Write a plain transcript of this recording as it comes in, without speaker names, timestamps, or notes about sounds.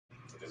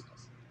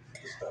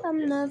I'm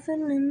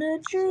living in a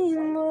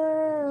dream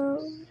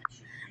world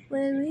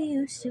where we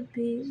used to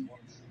be.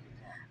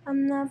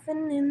 I'm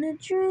living in a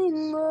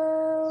dream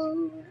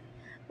world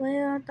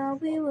where I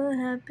thought we were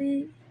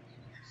happy.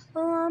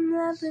 Oh, I'm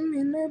living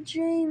in a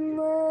dream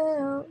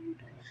world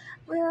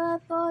where I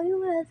thought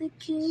you had the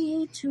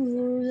key to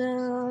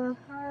the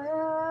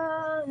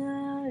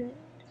heart.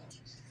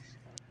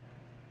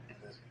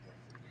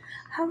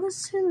 I was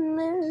sitting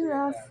there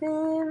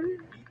laughing,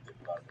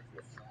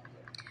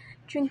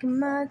 drinking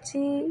my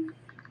tea.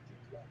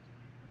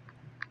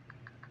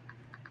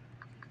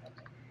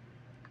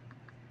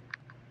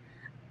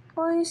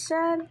 Or you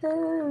sat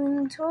there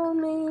and told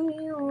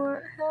me you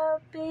weren't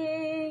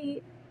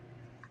happy.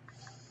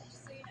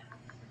 Just so you know,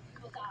 when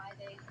people die,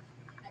 they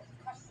have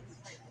questions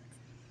for you.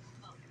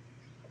 Not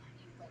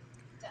you, but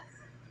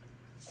death.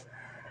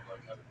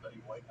 Like having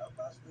Betty White out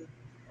last week?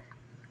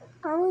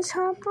 I was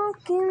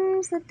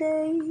heartbroken for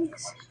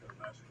days,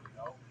 No.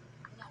 No.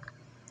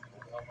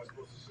 What the hell am I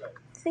supposed to say?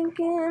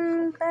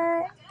 thinking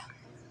back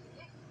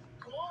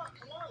Come on,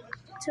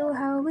 let's go! to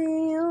how we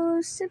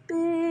used to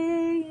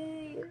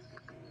be.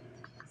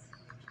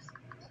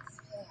 Let's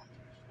fair.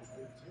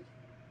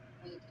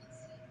 Wait and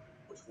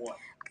see. Which one?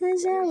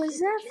 'Cause I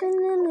was laughing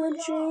in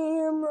a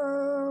dream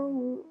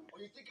world. Oh,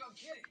 you think I'm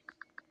kidding?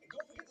 And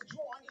don't forget to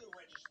draw under the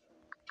register.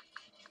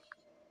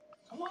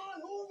 Come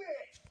on, move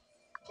it!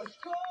 Let's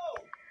go!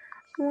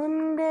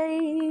 One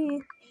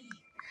day,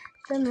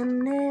 then the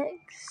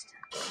next.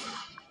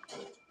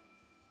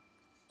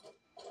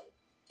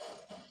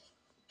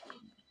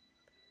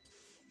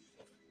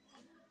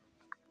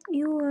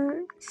 You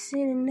weren't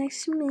sitting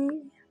next to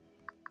me.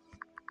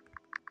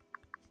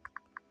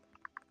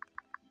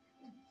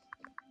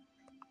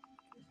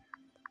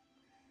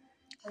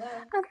 Hello?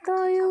 I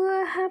thought you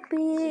were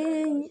happy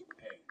Hey,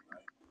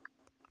 right?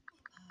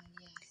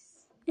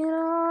 Yes. in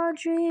our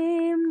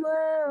dream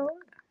world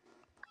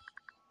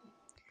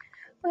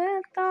where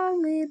I thought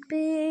we'd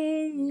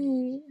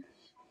be.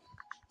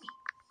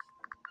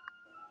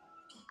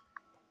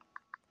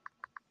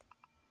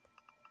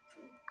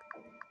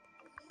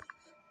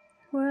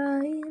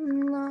 Right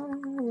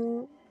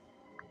now,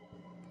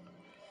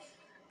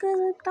 'cause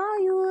I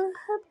thought you were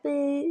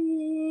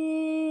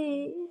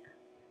happy.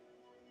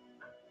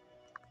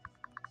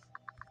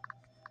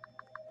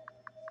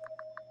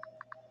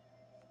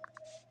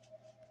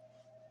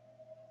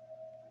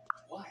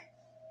 Why?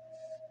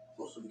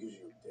 Mostly because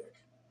you're a dick.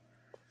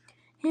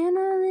 In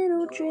our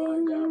little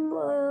dream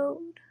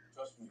world.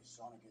 Trust me,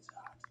 sauna gets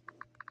hot.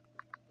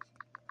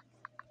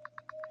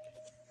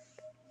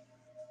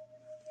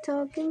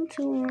 Talking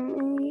to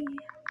me.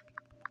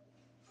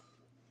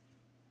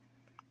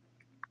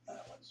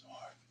 That wasn't so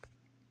hard.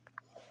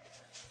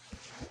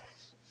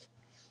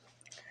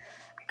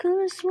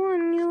 Could've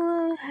sworn you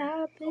were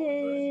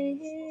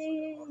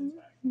happy.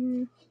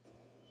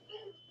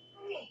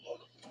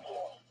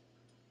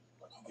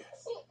 What'd you get?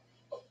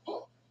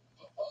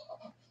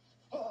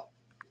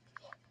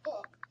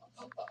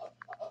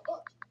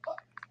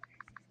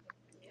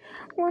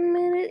 One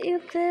minute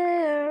you're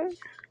there,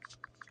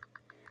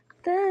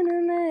 then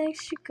the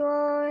next you're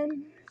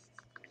gone.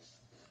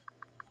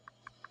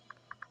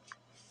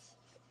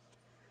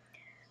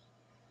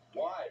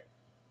 Why?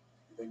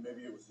 You think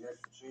maybe it was the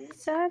extra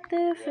cheese? Sat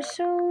there for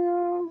so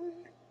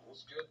long.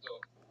 Looks good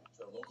though. Is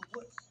that a local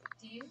place?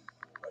 Do you?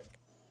 Right.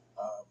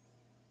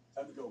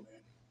 Time to go,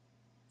 man.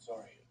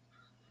 Sorry.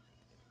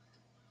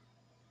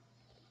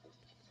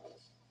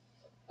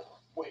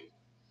 Wait.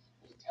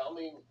 Can you tell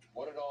me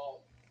what it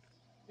all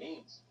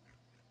means?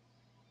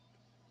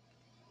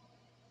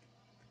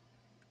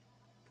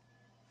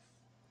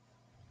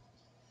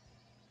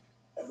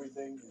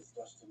 Everything is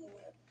dust in the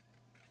wind.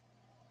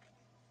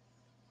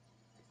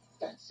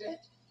 That's it?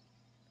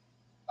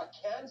 A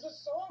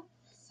Kansas song?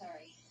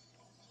 Sorry.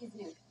 He's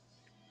new.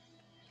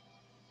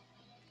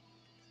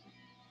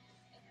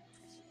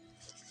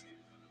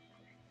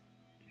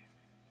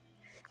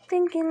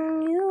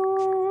 Thinking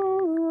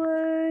you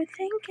were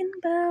thinking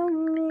about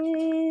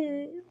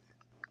me.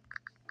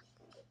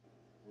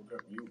 Look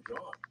at you, John.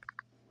 What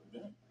have you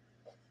been?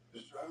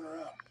 Just driving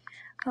around.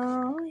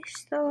 I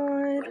always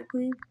thought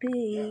we'd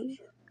be Yeah,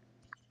 sure.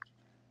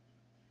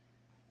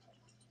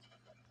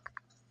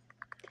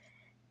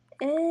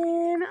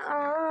 in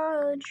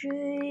our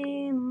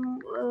dream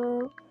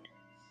world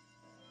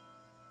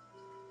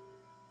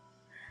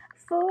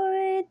for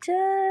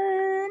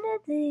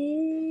eternity.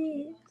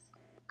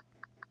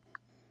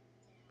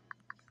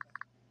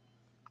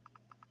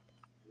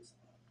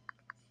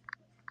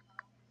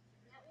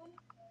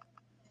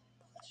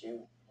 That's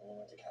you when we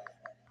went to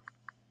California.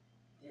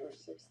 You were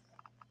 6.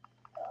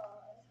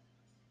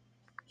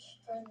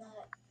 Burn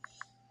that.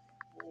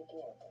 What are you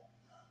doing there?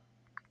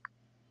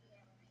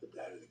 The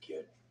dad of the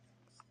kid.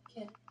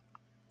 Kid.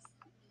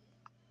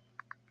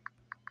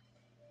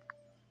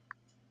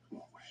 Come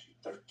on, was she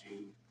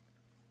 13?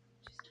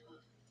 She's 12.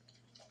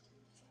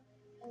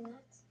 And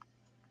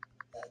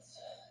That's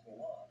your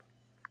mom.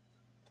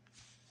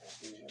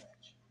 She's your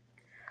age.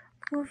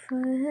 For This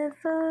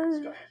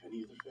forever guy have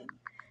any other family?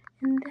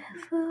 and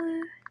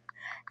ever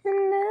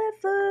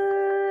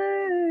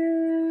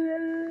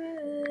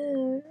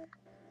forever.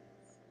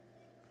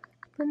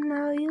 But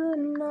now you're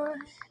not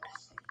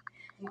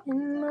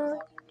in my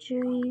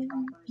dream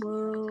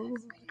world.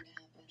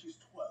 She's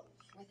 12.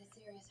 With a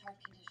serious heart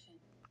condition.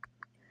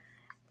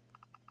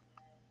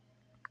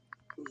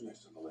 Who's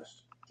next on the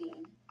list?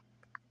 Dean,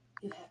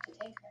 you have to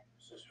take her.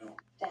 Says who?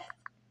 Death.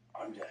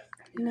 I'm deaf.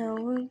 Now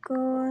we're Who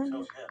gone,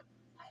 tells him?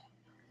 I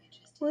don't know. It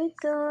just we're is.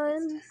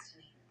 done, It's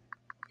destiny.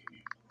 Give me a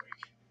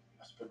break.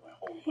 I spent my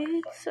whole life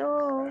it's fighting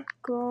all crap.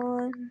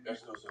 gone.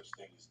 There's no such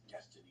thing as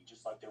destiny,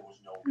 just like there was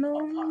no No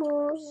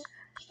more apocalypse.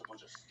 Just a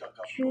bunch of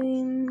stuck-up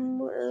dream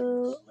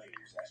world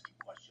slaves asking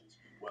questions.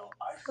 Well,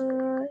 I say for the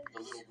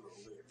us. little girl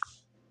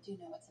lives. Do you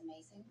know what's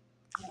amazing?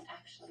 You don't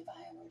actually buy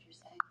a word you're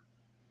saying.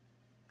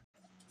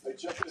 Hey,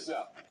 check this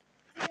out.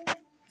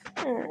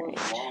 Alright,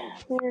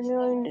 we're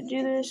going to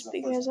do this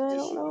because I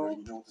don't know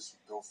You know what this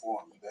would go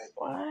for on eBay?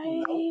 why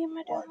am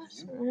I Why doing do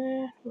this.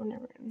 you? We'll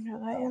never know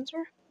that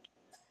answer.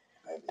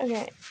 Maybe.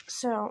 Okay,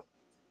 so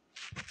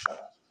Shut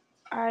up.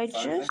 I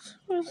just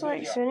was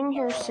like sitting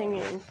here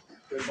singing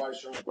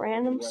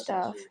random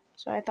stuff,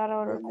 so I thought I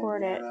would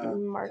record it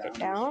and mark it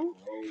down.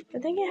 I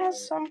think it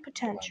has some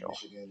potential.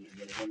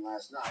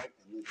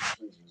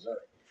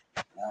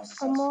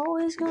 I'm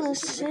always gonna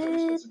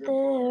sit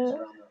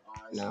there.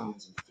 No.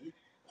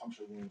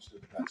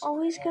 I'm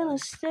always gonna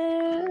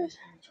stare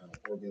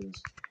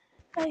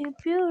at your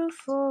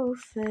beautiful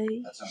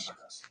face. That sounds like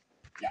us.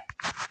 Yeah.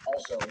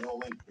 Also, no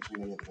link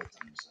between any of the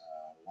victims.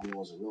 One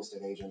was a real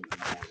estate agent,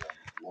 and one was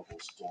a local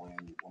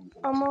historian.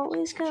 I'm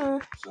always gonna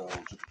So,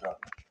 took the cover.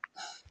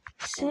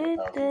 sit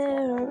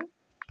there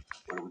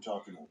What are we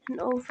talking about? and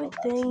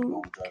overthink.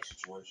 Overdrive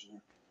situation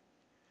here?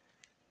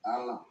 I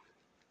don't know.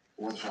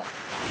 Worth a shot.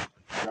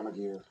 Drama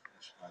gear.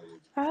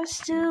 I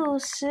still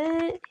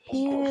sit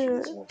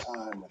here Some more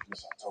time with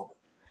Miss October.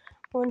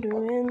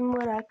 wondering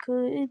what I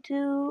could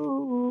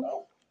do.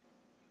 Oh.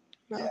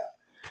 No. Yeah.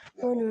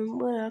 Wondering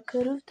what I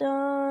could have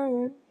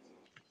done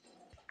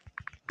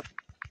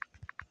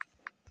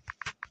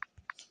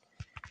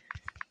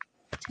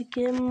to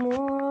get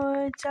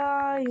more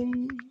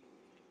time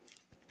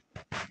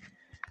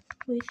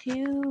with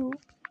you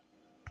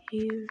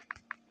here.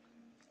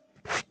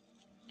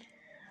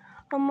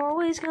 I'm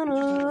always gonna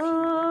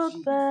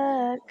look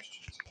back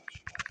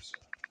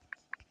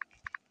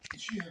Did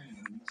she have any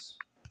enemies?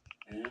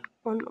 Yeah.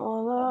 on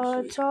all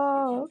our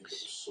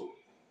talks,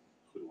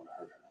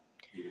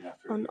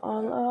 on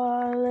all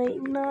our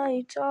late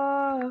night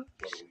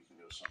talks.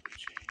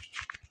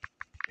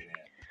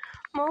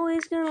 I'm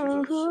always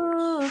gonna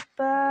look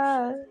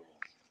back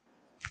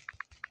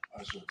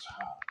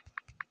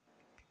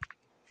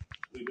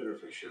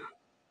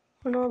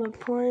on all the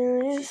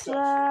pointless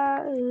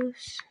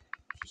laughs.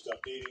 She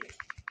stopped eating it.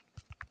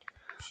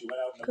 She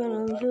went out in the Gonna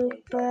middle of the night look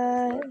when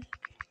God back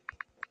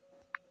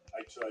I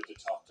tried to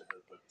talk to her,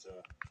 but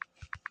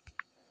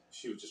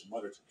she would just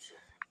mutter to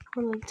herself.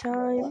 on the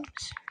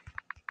times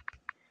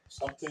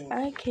Something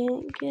I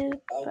can't get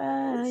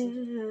back.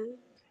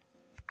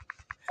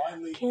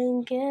 finally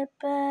Can't get just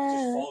back.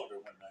 followed her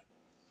one night.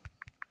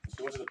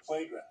 She went to the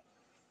playground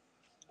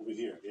over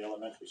here, the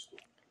elementary school.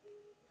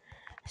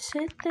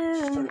 Sit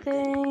there and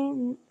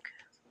think,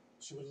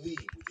 She would leave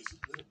with these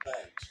little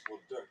bags full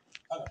of dirt.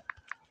 Hung up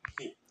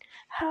here.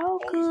 how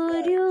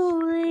could you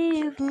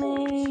leave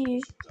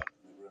me?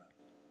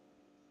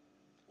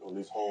 All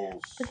these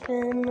holes. But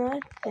then I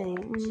 6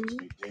 think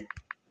feet deep.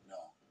 No.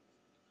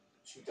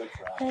 She dug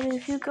for hours. that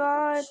if you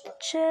got the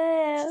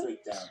chance,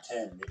 Straight down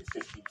 10, maybe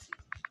 15 feet.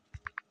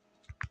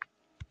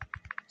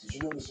 Did you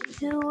notice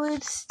anything you else?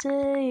 would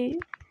stay.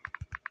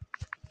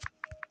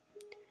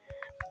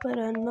 But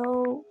I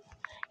know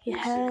you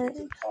had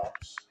a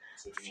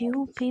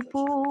few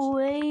people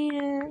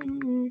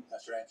waiting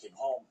After Ann came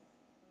home,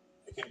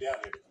 they came down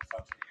here to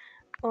confront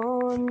her.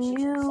 on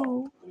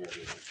you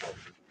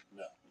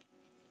No.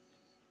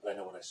 But I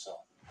know what I saw.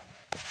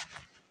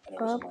 And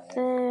it was up in my head.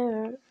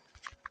 there.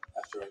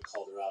 After I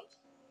called her out,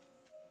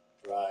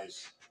 her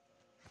eyes,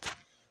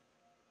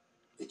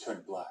 they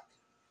turned black.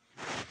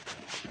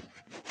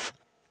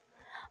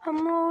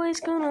 I'm always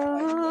gonna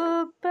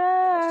look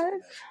back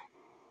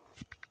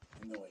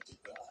I know I did,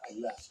 but I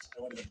left.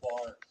 I went to the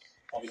bar.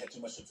 Probably had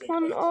too much to drink.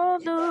 on all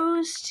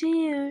those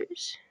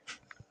tears.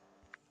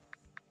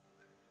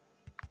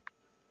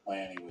 My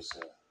Annie was,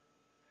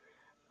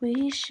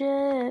 We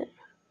shared.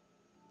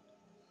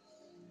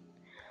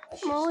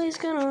 I'm always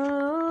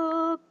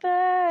gonna look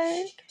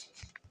back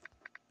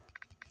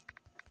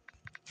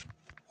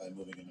I'm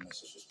moving into my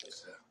sister's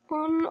place today.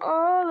 on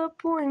all the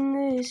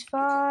pointless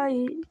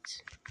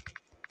fights.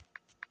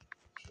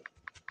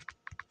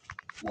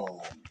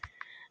 Well,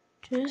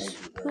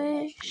 Just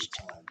wished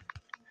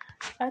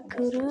I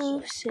could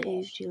have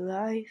saved your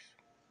life.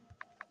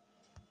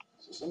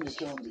 So somebody's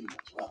killing demons.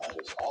 Wow, that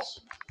is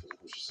awesome. I feel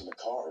like we're just in a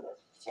car and our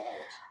flowers.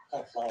 What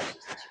kind of flowers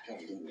is this for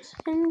killing demons?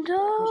 And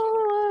don't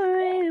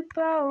worry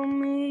about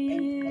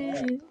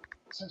me.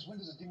 Since when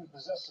does a demon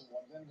possess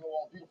someone, then go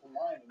all beautiful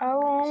mind? I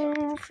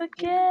won't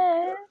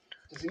forget.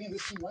 Does any of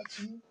this seem right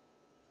to you?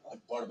 Like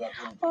the part about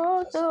killing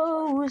all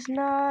people. those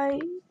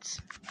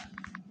nights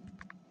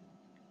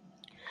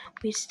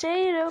we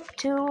stayed up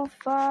till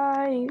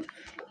 5. Of course.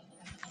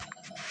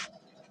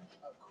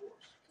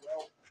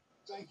 Well,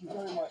 thank you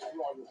very much for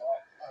all your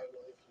help. I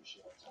really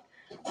appreciate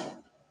it.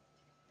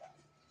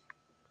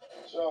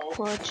 So,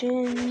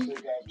 Watching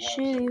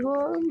shitty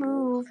horror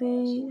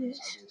movies.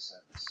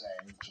 the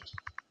same, just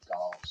got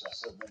all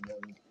obsessive and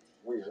then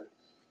weird.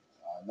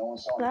 No one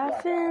saw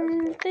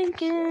Laughing,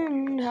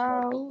 thinking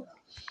how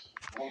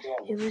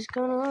it was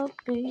gonna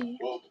be.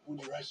 Well, when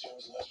you write, she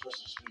was the last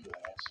person to speak of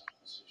that answer.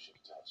 Let's see if she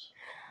can tell us.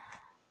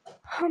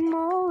 I'm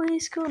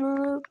always gonna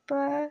look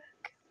back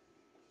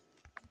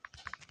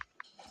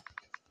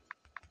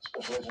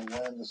Special Agent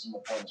Lynn, this is my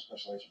partner,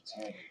 Special Agent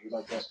Tandy. We'd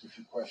like to ask you a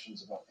few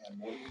questions about Ann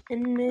Morton.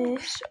 and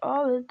miss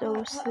all of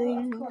those Of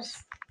things.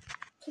 course.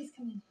 Please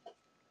come in.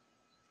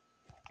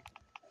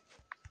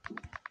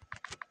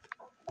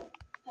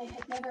 I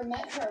had never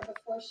met her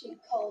before she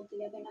called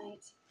the other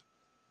night.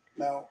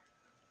 Now,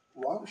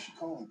 why was she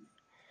calling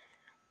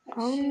me?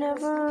 I'll She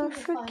never was looking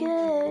to find forget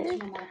an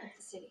original map of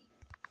the city.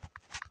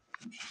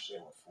 Didn't she say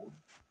what for?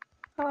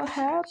 how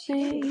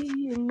happy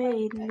you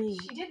made me.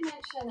 She did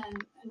mention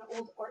an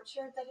old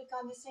orchard that had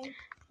gone missing.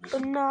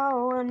 But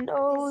now I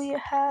know you're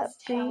This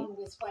happy. town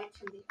was wiped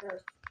from the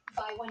earth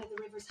by one of the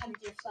river's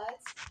 100-year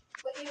floods.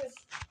 But it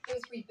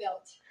was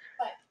rebuilt.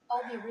 But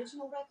all the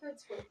original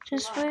records were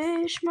Just lost.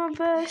 wish my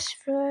best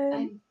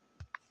friend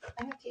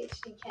I'm a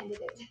PhD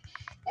candidate.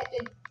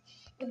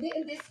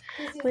 This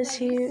is was my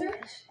here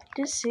research.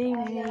 to see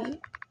me.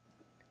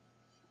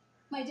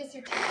 My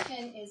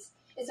dissertation is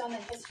on the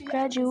history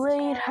Graduate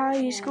of this town high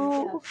and,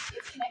 school.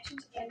 its connection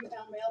to the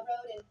Underground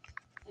Railroad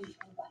and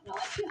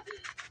whatnot.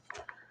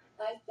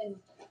 I've been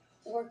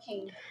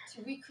working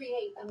to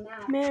recreate a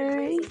map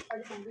Mary, as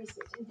part of my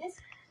research. And this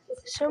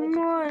is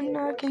someone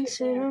I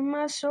consider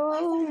my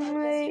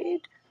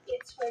soulmate.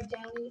 It's where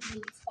Downey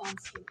meets Bond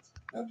Street.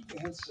 Now,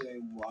 did Ann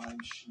say why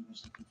she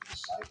was looking for the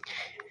site of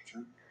the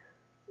orchard?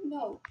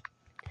 No.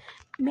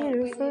 Meet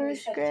her we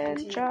first set time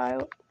to meet,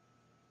 grandchild.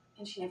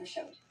 and she never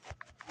showed.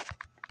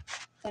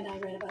 Then I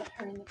read about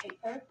her in the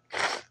paper.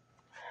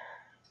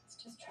 It's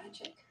just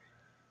tragic.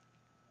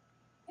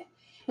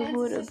 It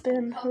would have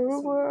been her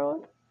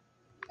world.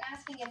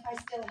 Asking if I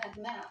still had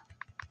the map.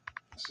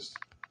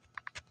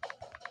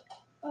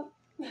 Oh,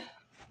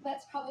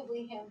 that's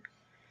probably him.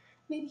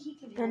 Maybe he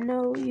can I help.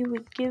 know you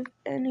would give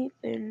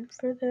anything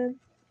for them.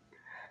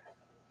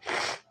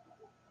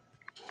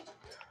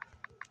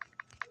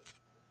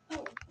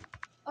 Oh,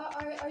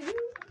 are you?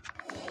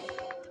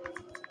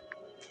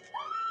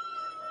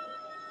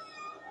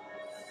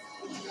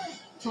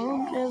 I'll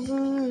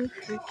never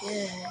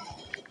forget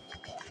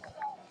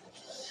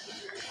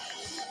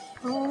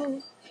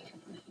all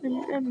the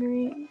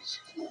memories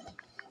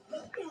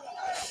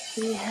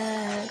we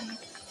had.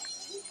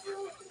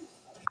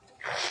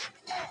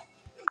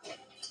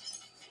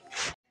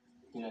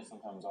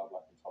 Sometimes I'd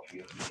like to talk to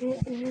you.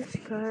 It is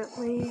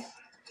currently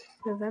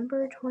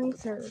November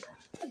 23rd,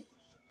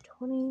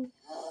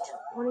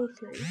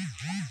 2023.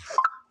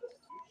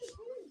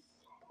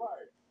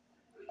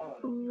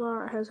 A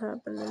lot has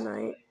happened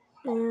tonight,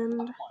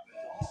 and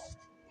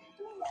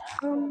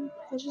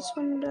I just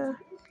wanted to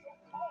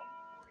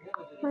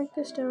mark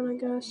this down, I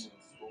guess.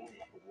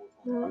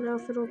 I don't know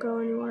if it'll go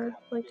anywhere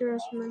like the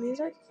rest of my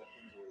music,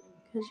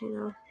 because,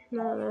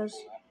 none of those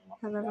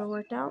have ever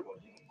worked out.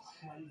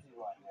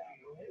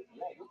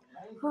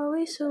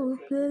 Always so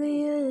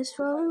oblivious,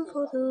 falling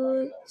for the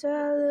looks I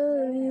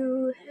love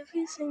you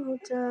every single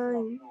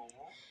time,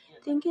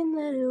 thinking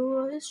that it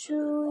was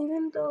true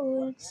even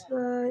though it's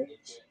lies.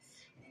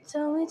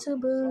 Tell me to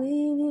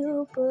believe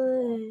you,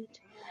 but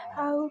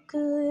how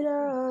could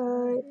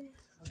I?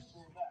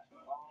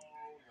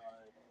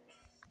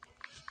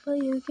 But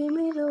you give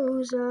me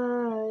those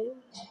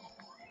eyes,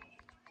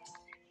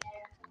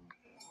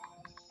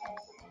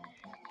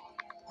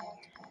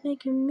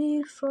 making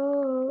me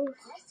fall.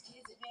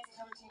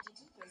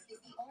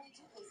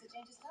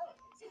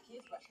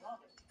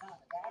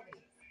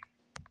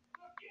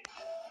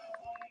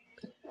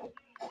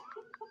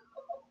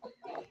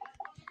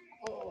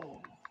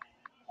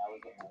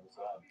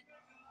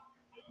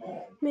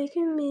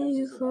 Making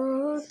me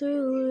fall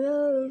through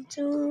love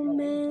too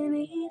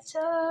many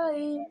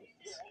times.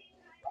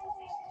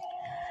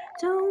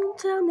 Don't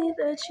tell me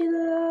that you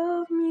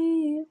love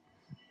me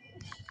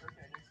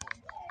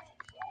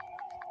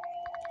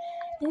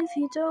if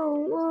you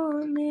don't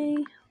want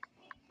me.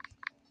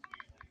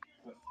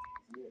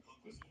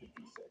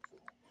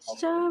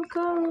 Stop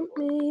calling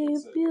me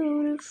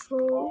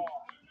beautiful,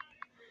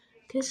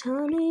 'cause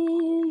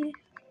honey,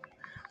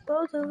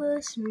 both of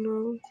us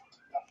know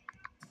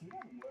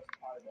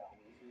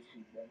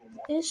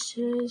it's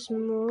just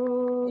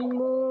more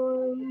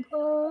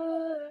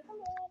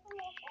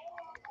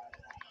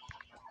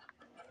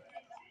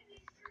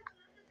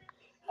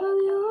of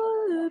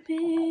your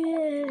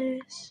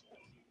BS.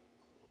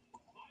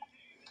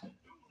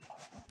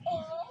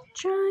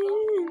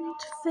 Trying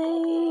to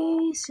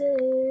face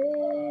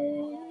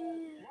it,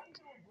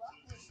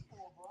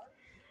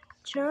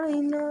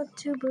 Trying not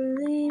to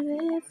believe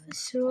it for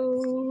so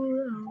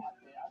long.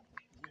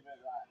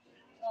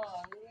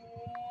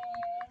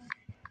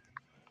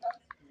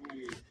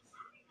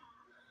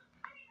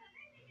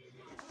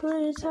 But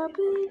it's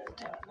happened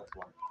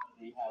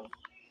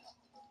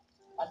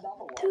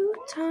 2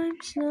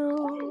 times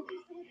now.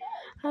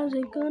 How's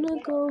it gonna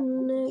go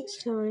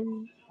next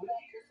time?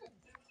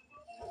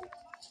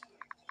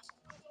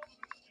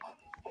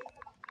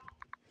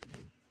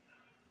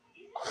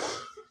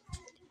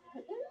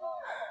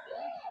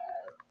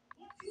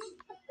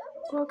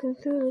 Walking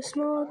through the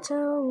small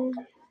town,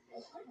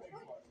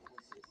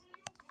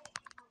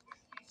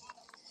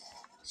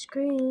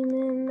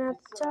 screaming at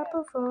the top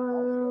of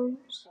our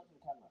lungs.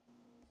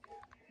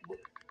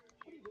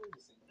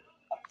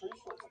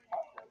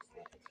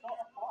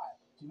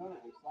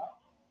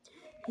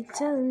 You're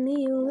telling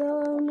me you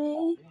love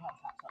me,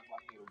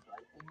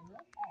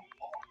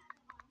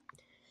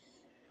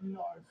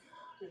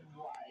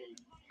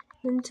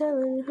 and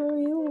telling her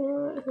you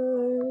want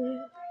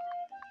her.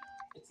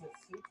 It's a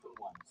secret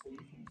one, so you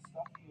can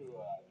stuff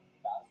your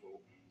basil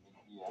in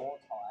here, or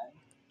thyme,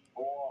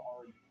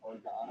 or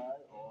oregano,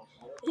 or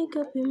whatever. Make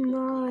up your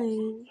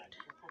mind, You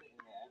can put it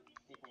in there.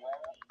 You can wear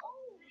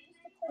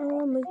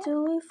it. I'ma do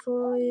it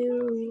for you.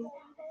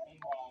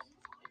 Meanwhile,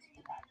 it's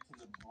packed to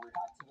the brim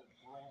with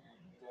death.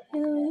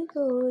 Here we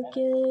go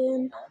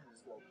again,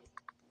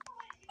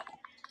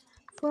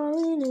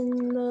 falling in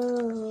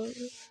love.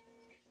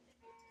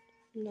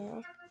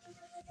 No,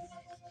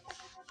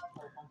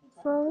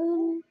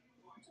 falling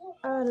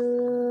out of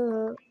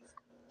love.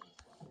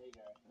 There you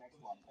go. Next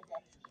one.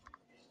 Okay.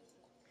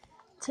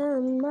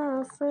 Telling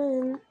my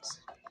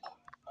friends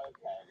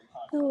Okay.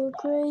 you're a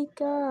great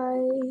guy.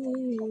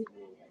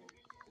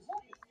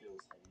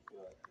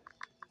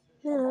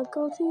 Then I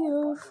go to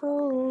your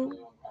phone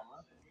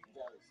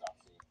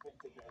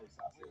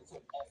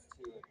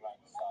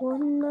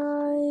one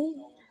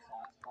night.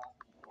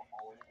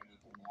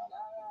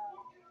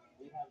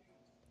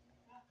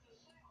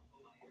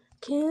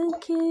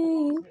 Can't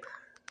keep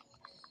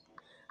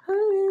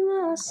hurting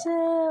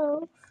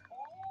myself.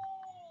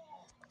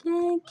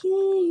 Can't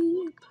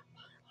keep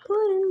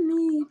putting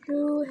me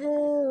through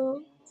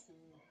hell.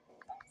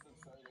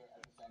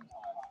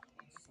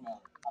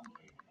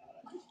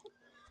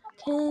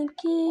 Can't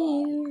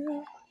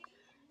keep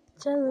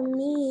telling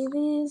me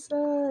these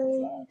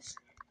lies.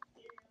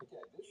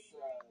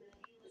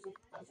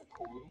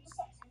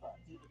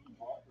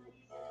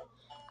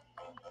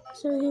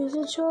 So here's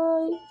a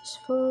choice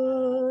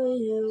for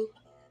you.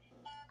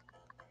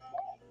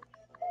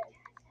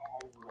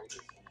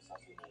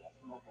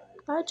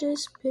 I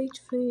just picked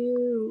for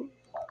you.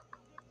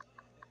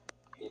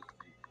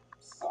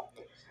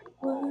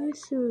 We're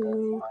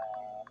through.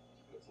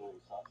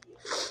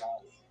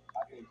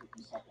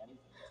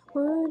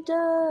 We're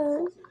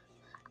done.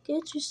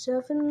 Get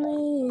yourself and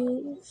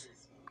leave.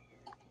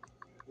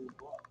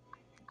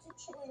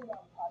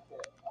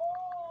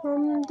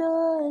 I'm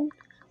done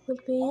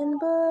with being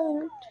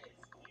burnt.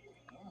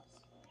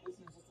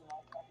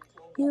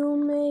 You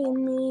made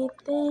me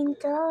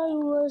think I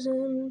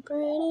wasn't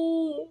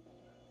pretty.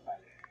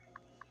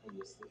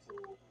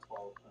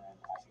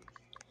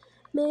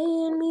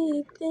 Made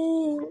me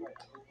think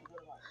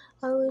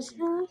I was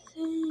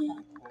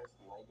nothing.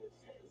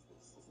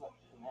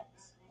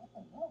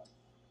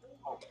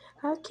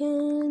 I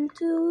can't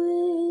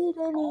do it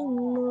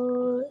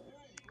anymore.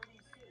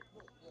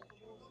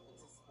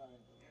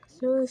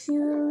 So if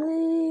you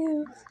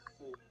leave,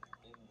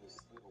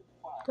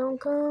 don't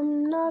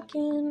come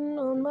knocking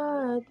on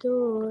my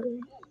door.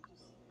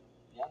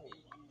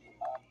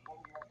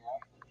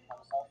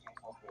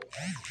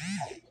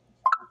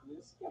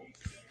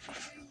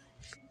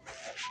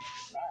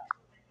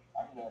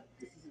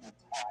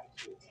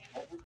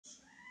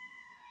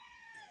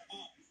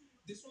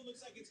 This one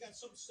looks like it's got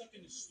something stuck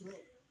in its throat.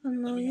 I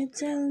know you're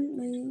telling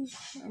me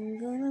I'm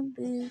gonna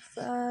be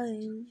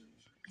fine.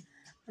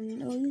 I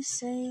know you're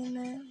saying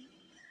that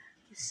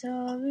you're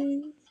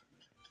sorry,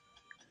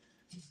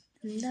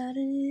 and that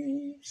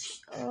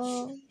is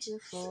all your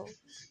fault.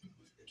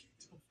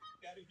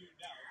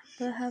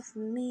 But half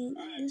of me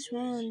is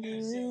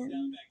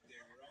wondering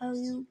how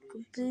you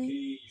could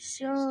be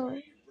so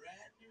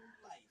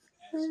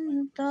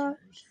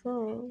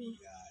unthoughtful.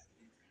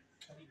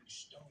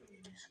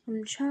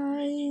 I'm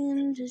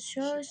trying to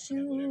trust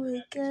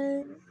you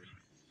again,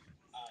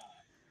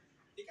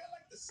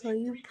 but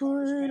you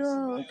put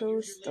all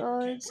those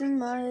thoughts in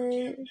my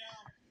head.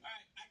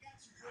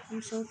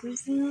 I'm so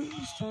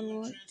confused on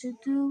what to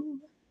do,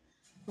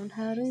 on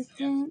how to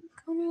think,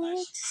 on what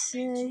to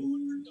say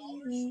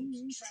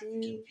to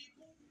you.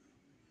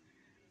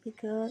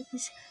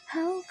 Because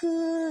how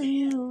could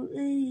you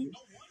leave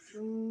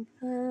from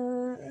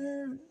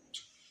her?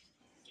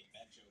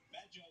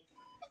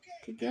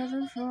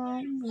 Together for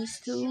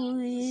almost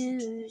 2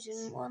 years,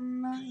 and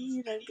one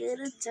night I get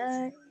a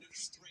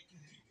text,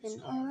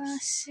 and all I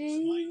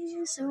see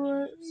is the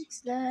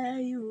words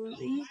that you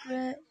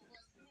regret.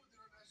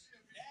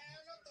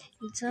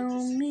 You tell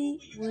me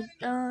we're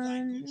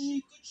done,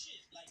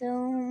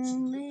 tell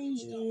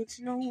me it's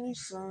no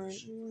fun.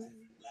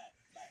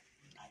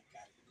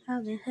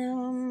 How the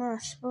hell am I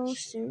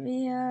supposed to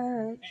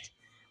react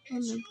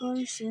when the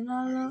person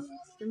I love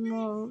the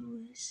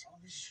most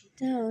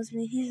tells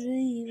me he's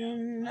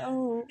leaving?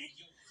 No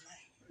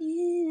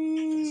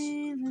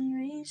even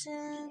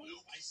reason.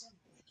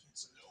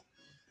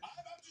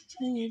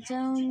 When you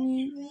tell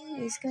me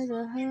it's 'cause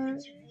I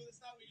hurt,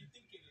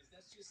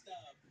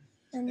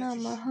 and now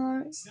my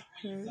heart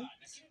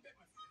hurts.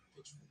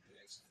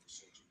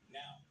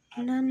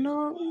 And I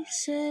know you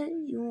said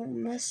you won't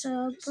mess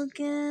up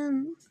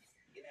again,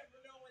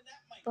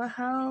 but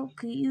how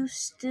could you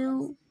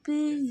still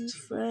be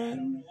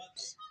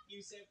friends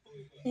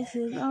if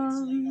you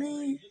love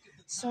me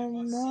so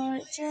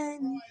much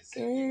and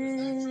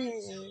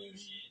care?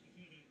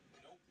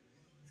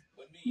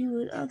 You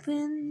would up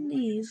and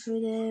leave her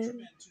there,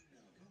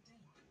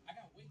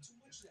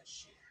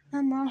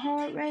 and my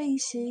heart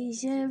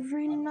races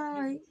every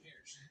night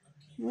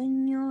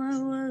when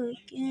you're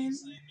working.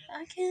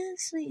 I can't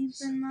sleep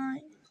at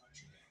night,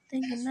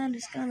 thinking that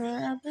it's gonna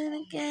happen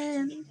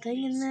again,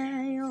 thinking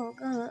that you're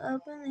gonna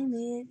up and leave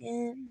me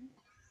again.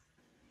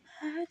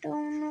 I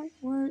don't know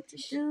what to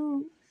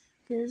do,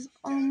 'cause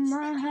all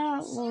my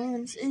heart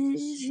wants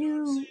is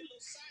you.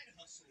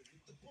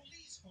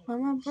 But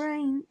my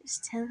brain is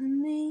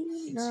telling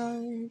me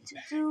not to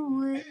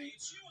do it.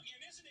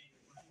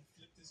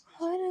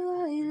 What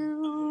do I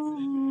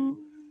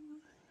do?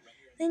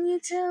 Then you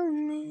tell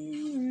me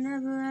you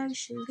never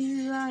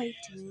actually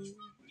liked me.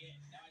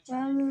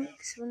 My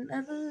looks were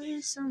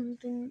never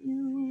something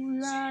you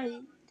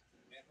liked.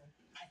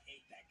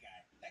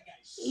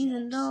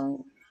 Even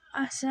though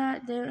I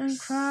sat there and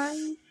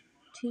cried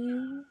to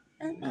you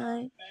at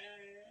night.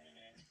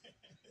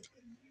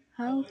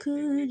 How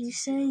could you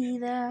say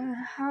that?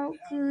 How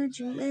could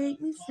you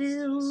make me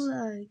feel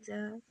like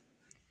that?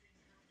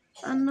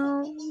 I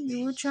know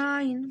you were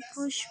trying to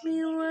push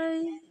me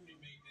away,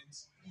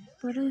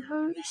 but it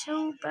hurt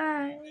so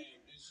bad.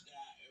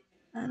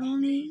 I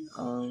don't eat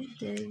all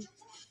day.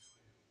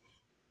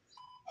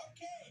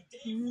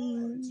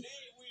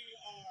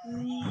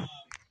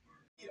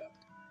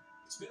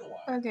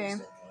 Okay.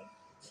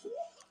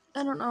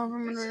 I don't know if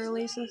I'm gonna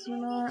release this or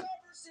not.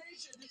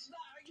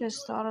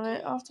 Just thought of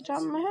it off the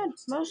top of my head.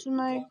 Most of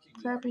my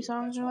crappy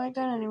songs are like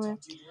that anyway.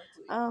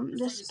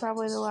 This is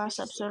probably the last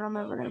episode I'm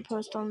ever gonna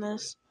post on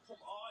this.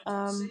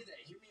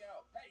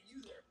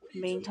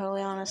 Being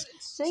totally honest,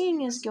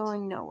 singing is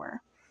going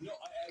nowhere.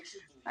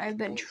 I've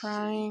been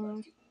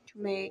trying to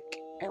make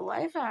a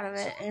life out of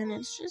it, and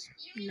it's just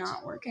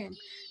not working.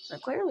 So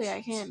clearly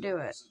I can't do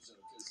it.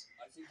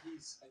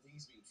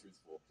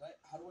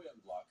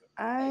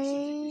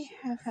 I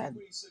have had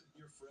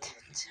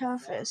the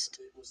toughest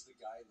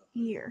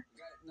year.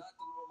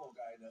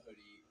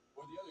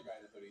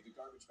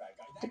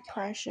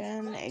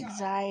 Depression,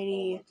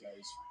 anxiety,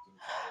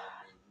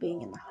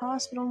 being in the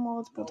hospital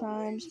multiple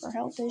times for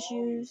health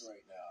issues.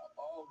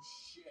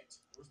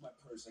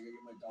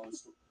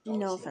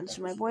 No offense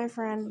to my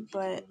boyfriend,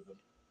 but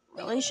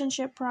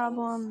relationship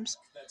problems,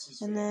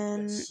 and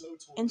then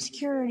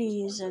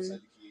insecurities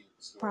and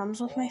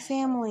problems with my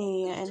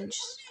family, and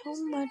just so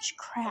much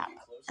crap.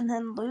 And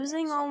then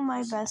losing all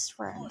my best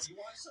friends,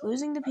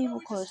 losing the people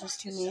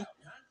closest to me,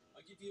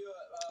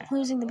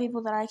 losing the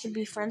people that I could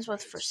be friends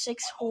with for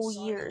 6 whole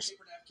years,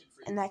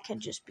 and that could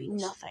just be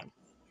nothing.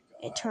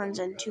 It turns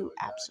into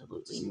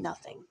absolutely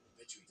nothing.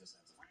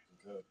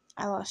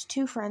 I lost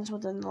 2 friends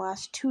within the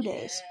last 2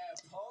 days.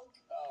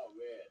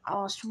 I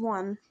lost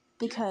one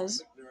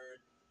because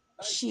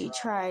she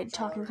tried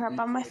talking crap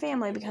about my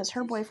family because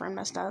her boyfriend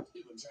messed up.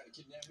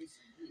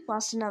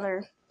 Lost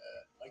another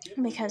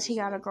because he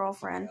got a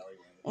girlfriend.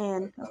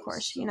 And, of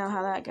course, you know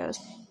how that goes.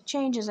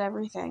 Changes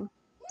everything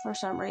for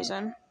some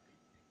reason.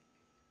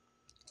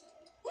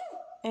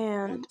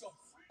 And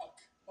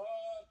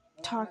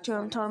talked to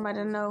him, told him I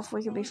didn't know if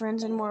we could be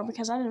friends anymore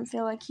because I didn't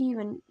feel like he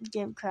even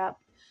gave crap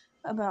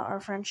about our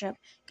friendship.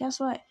 Guess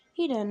what?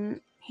 He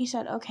didn't. He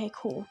said, okay,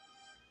 cool.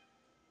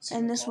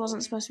 And this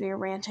wasn't supposed to be a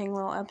ranting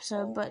little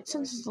episode, but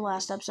since it's the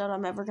last episode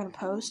I'm ever going to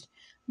post,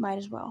 might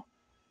as well.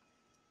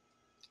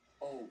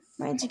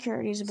 My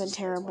insecurities have been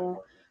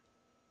terrible.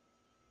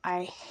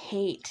 I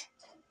hate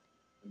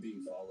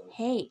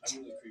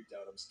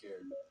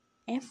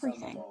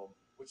everything.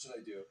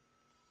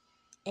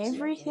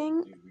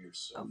 Everything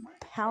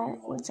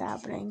about what's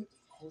happening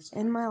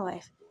in my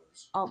life.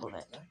 All of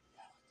it.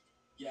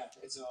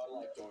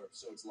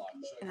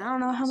 And I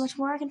don't know how much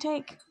more I can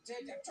take.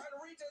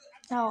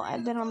 Hell,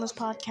 I've been on this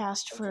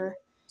podcast for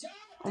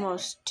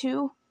almost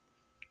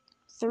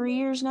 2-3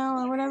 years now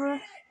or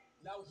whatever.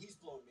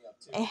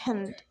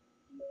 And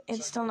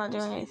it's still not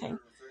doing anything.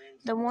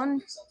 The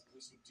one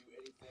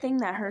thing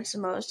that hurts the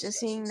most is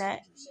seeing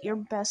that your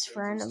best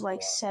friend of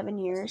like 7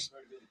 years,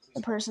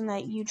 the person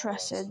that you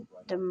trusted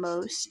the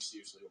most,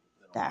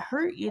 that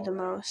hurt you the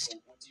most,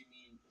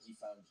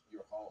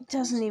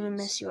 doesn't even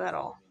miss you at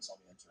all.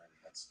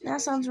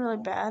 That sounds really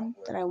bad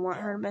that I want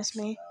her to miss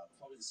me,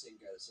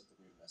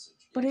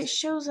 but it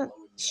shows that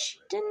she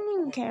didn't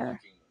even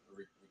care.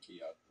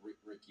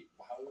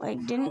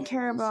 Like, didn't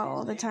care about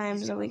all the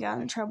times that we got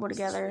in trouble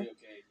together. Okay,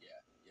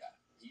 yeah.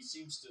 He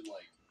seems to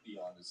like be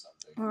onto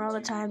something. Or all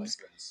the times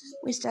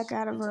we stuck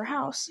out of her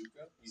house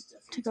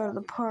to go to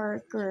the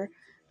park or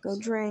go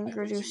drink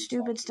or do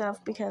stupid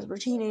stuff because we're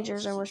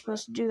teenagers and we're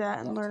supposed to do that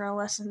and learn our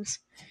lessons.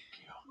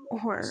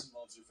 Or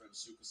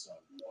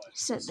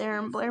sit there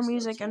and blare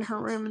music in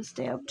her room and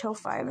stay up till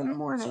 5 in the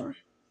morning.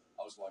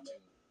 I was watching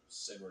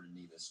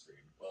Serenina's stream.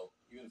 Well,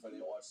 even if I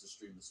didn't watch the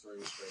stream, the story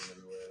was spreading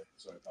everywhere,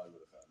 so I probably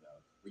would have found out.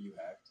 Were you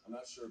hacked? I'm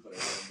not sure, but I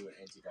went into an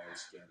antivirus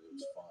scan and it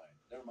was fine.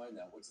 Never mind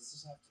that. What does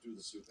this have to do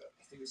with Asuka?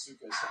 I think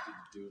Asuka has something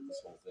to do with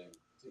this whole thing.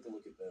 Take a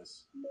look at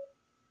this.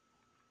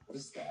 What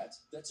is that?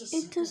 That's Asuka.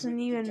 It doesn't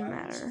even The guy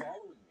matter. who's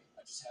following me.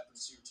 I just happened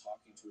to see her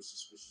talking to a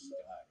suspicious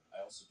guy. I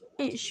also don't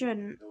want It to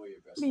shouldn't, know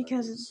your best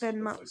because friend it's is. been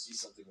If I months. see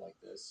something like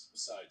this,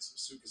 besides,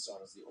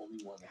 Asuka-san is the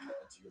only one that can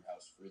enter your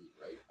house freely,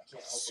 right? I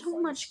can't help So but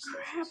find much this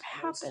suspicious. crap I know it's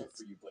tough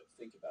happens. for you, but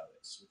think about it,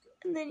 Asuka.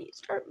 And then you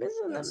start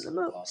missing them That's the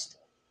most.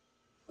 impossible.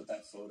 But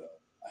that photo,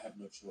 I have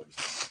no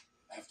choice.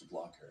 I have to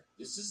block her.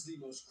 This is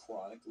the most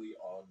chronically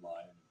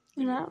online.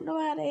 And I don't know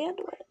how to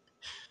handle it.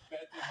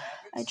 Bad thing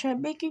happens. I tried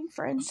making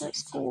friends at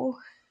school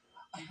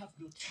I have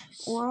no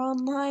choice. or I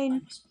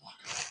online. must block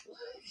her.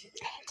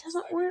 It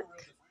doesn't work.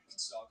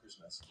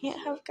 Can't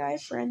have guy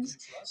friends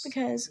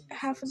because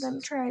half of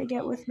them try to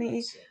get with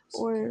me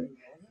or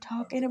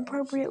talk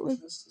inappropriate with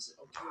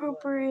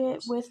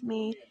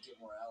me,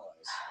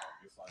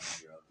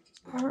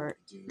 or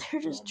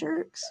they're just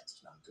jerks.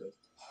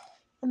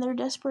 And they're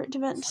desperate to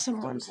vent to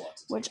someone,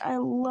 which I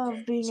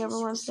love being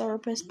everyone's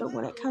therapist, but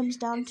when it comes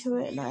down to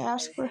it and I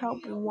ask for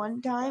help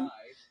one time,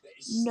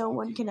 no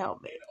one can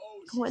help me,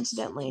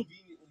 coincidentally.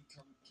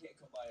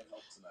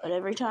 But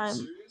every time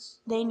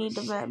they need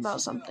to vent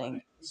about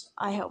something,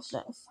 I help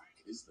them.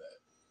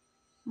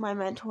 My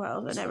mental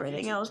health and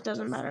everything else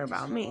doesn't matter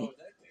about me.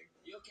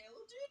 You okay,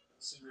 little dude?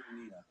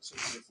 Serenina, so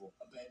beautiful,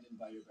 abandoned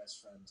by your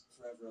best friend,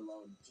 forever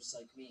alone, just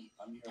like me.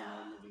 I'm here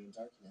alone, living in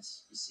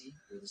darkness. You see,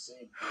 we're the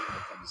same. I'm gonna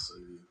come to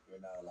save you. You're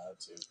not allowed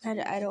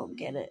to. I don't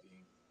get it.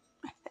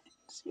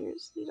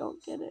 Seriously,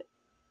 don't get it.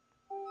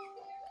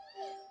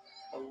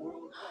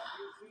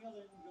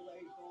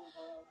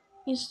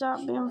 You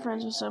stop being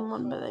friends with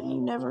someone, but then you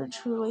never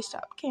truly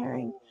stop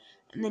caring.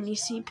 And then you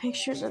see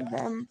pictures of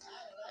them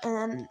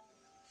and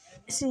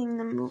seeing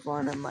them move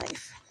on in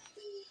life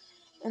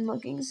and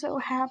looking so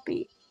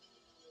happy.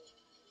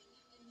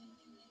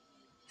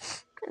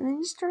 And then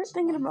you start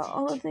thinking about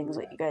all the things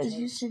that you guys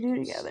used to do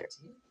together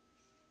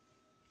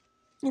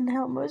and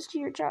how most of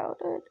your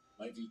childhood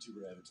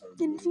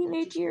and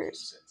teenage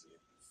years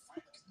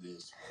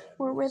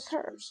were with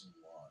her.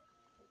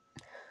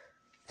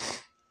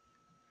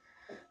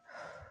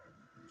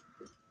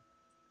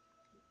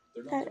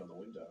 They're knocking on the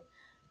window.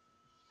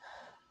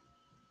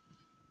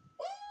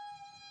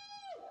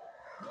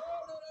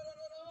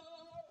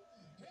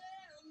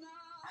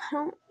 I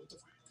don't What the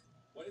fuck?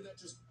 Why did that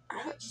just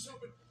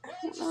open? Why I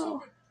did that don't just know.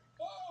 open?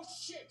 Oh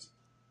shit!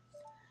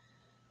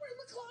 We're in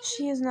the closet.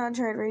 She has not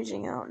tried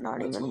reaching out,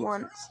 not even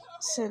once,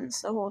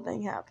 since the whole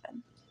thing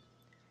happened.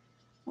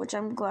 Which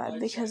I'm glad,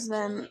 because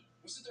then,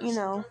 you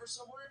know,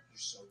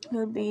 it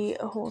would be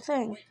a whole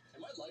thing.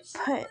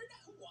 But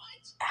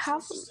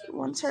half of me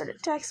wants her to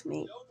text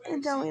me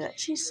and tell me that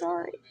she's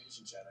sorry.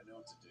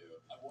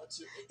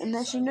 And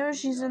that she knows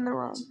she's in the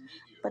wrong.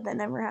 But that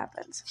never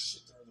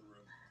happens.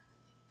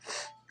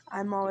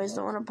 I'm always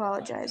the one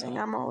apologizing.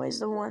 I'm always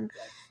the one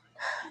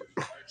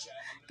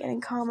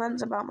getting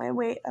comments about my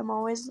weight. I'm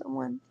always the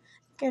one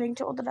getting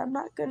told that I'm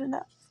not good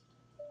enough.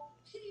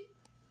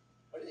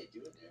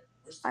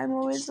 I'm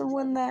always the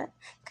one that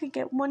could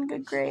get one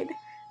good grade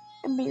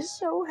and be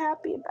so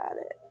happy about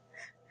it.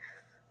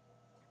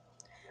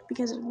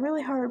 Because it's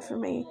really hard for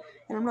me,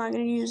 and I'm not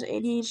going to use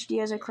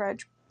ADHD as a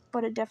crutch,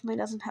 but it definitely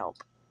doesn't help.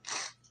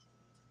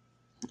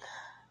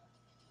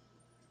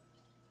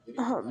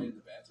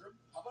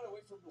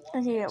 I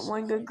can get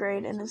one good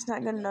grade, and it's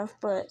not good enough,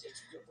 but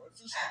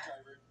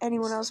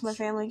anyone else in my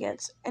family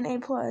gets an A+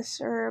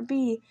 or a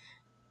B.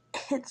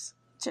 It's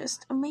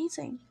just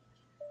amazing.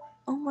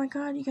 Oh my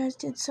god, you guys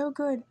did so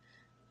good.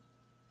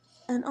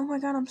 And oh my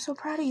god, I'm so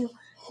proud of you.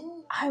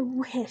 I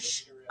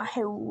wish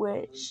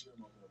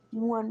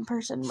one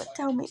person would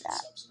tell me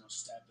that.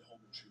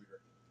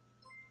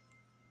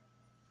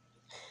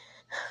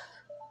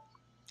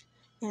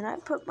 And I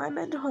put my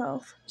mental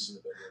health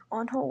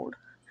on hold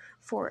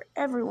for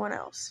everyone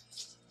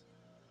else.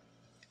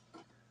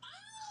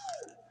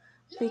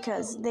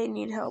 Because they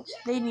need help.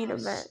 They need a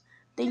vent.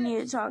 They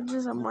need to talk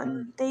to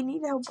someone. They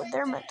need help with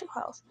their mental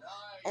health.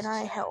 And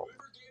I help.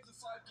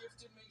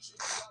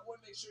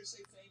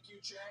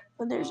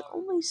 But there's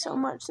only so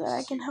much that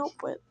I can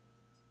help with.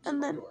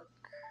 And then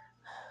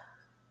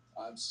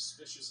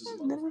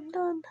I'm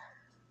done.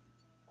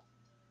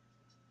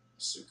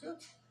 Asuka?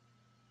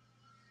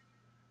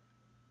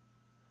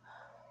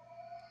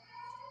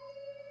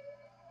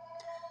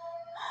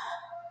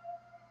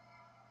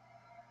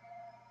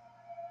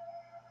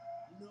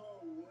 No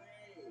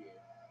way.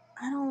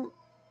 I don't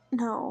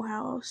know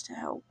how else to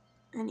help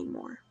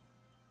anymore.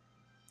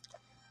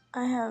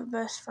 I have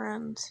best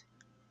friends.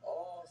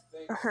 Oh,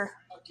 thank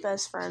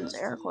Best friends,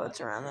 air quotes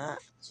around that.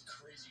 It's a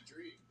crazy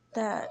dream.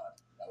 That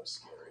That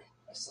was scary.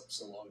 I slept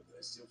so long that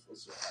I still feel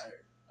so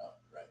tired. Oh,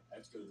 right. I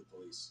have to go to the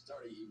police. It's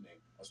already evening.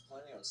 I was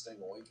planning on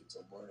staying awake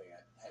until morning.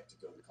 I have to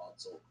go to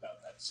consult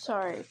about that stuff.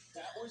 sorry.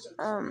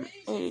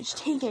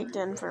 ADHD kicked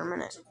in for a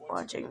minute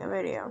watching the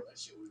video. That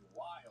shit was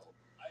wild.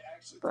 I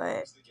actually But thought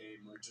it was the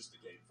game, or just the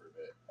game for a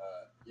bit.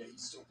 Yeah,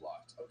 he's still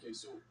blocked. Okay,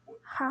 so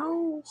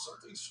how?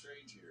 Something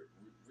strange here.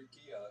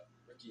 Ricky,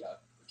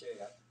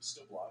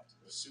 still blocked.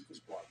 Asuka's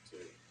blocked too.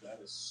 That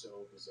is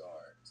so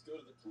bizarre. Let's go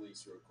to the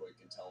police real quick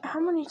and tell them. How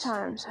many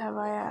times have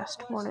I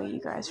asked one of you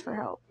guys for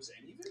help?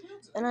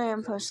 And I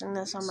am posting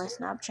this on my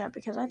Snapchat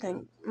because I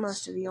think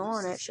most of you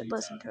on it should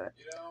listen to it.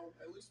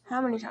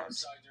 How many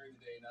times?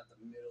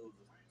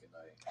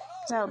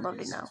 Because I would love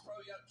to know.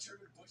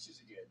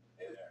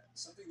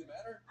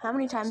 How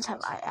many times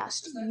have I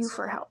asked you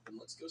for help?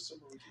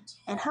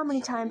 And how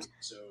many times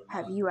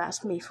have you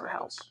asked me for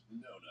help?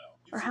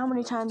 Or how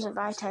many times have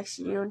I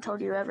texted you and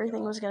told you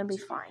everything was going to be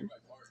fine?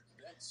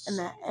 And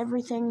that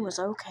everything was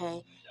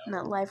okay, and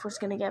that life was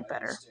going to get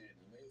better?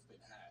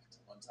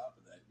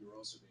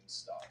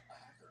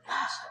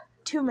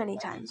 Too many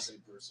times.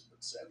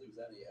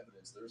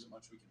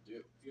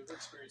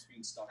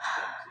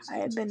 I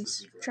have been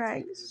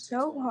trying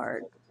so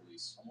hard.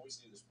 I'm always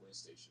near this police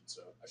station,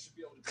 so I should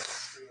be able to get it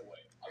straight away.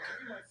 I'll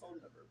give you my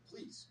phone number.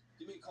 Please,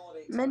 give me a call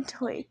at 8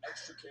 mentally.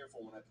 Extra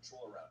careful when I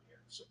patrol around here.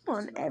 So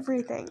on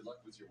everything. Good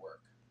luck with your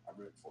work. I'm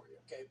rooting for you.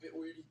 Okay, a bit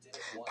weird he did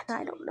it once. And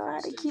I don't know how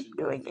to keep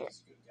doing it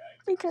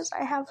because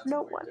I have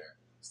no one.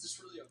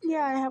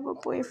 Yeah, I have a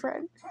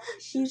boyfriend.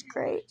 He's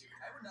great.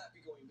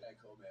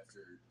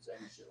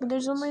 But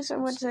there's only so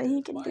much that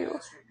he can do.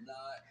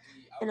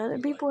 And other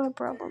people have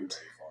problems.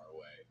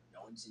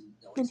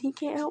 And he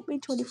can't help me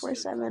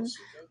 24/7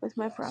 with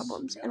my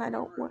problems, and I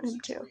don't want him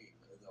to.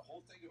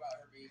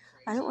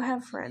 I don't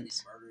have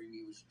friends.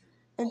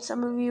 And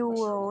some of you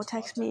will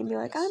text me and be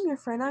like, I'm your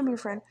friend, I'm your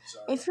friend.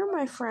 If you're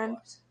my friend,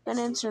 then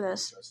answer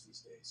this.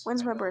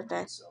 When's my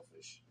birthday?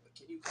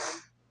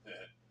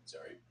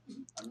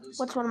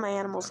 What's one of my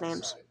animals'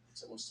 names?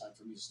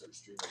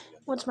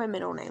 What's my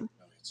middle name?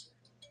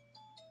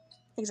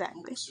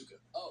 Exactly.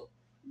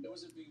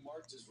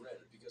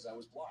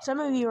 Some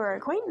of you are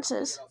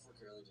acquaintances,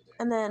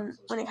 and then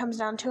when it comes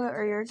down to it,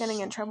 or you're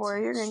getting in trouble, or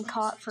you're getting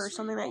caught for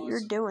something that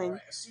you're doing,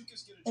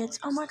 it's,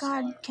 oh my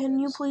god, can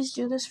you please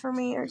do this for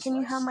me, or can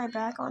you have my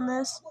back on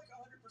this?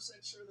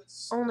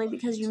 Only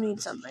because you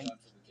need something.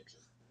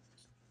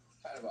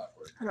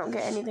 I don't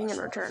get anything in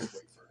return.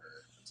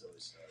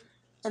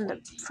 And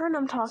the friend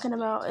I'm talking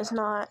about is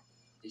not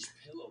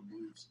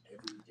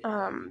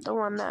the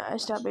one that I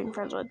stopped being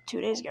friends with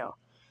 2 days ago.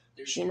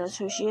 She knows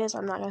who she is.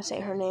 I'm not going to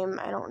say her name.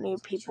 I don't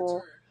need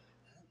people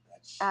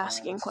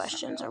asking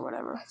questions or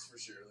whatever.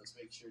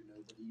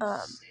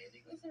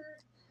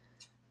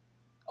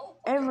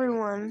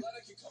 Everyone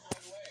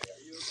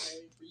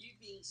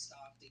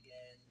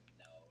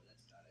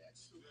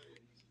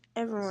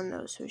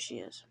knows who she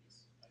is.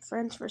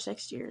 Friends for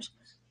 6 years.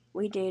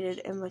 We dated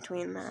in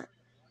between that.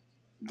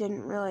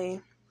 Didn't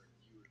really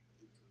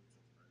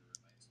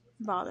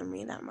bother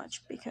me that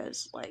much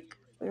because, like,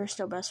 we were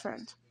still best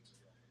friends.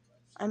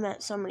 I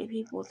met so many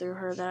people through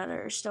her that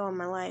are still in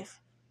my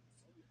life,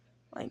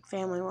 like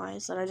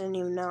family-wise, that I didn't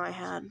even know I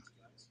had.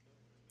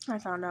 I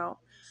found out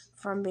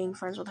from being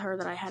friends with her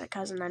that I had a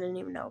cousin I didn't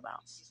even know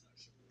about.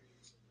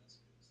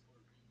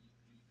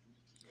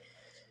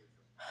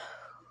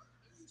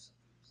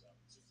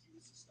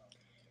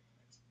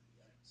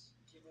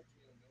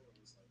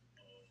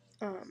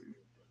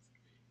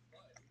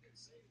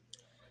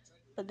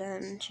 But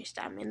then she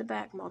stabbed me in the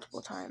back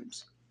multiple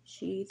times.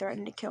 She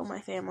threatened to kill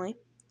my family.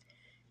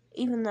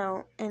 Even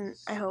though, and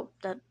I hope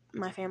that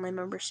my family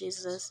member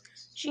sees this,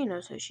 she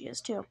knows who she is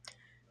too.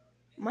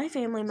 My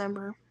family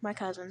member, my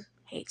cousin,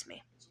 hates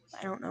me.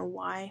 I don't know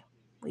why.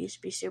 We used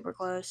to be super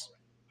close.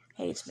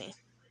 Hates me.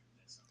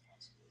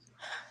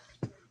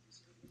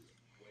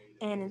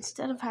 And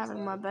instead of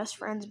having my best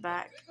friend's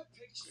back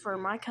for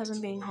my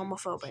cousin being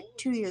homophobic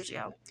 2 years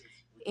ago,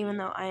 even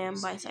though I am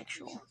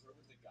bisexual,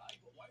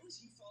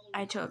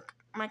 I took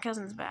my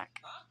cousin's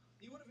back.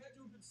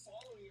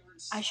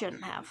 I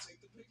shouldn't have,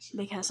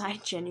 because I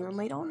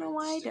genuinely don't know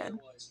why I did.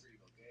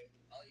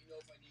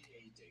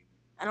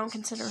 I don't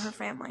consider her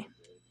family.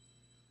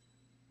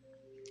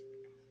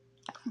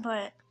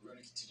 But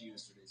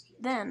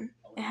then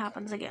it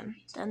happens again.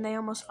 Then they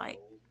almost fight.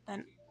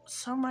 Then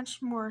so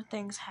much more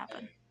things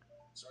happen.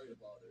 Sorry to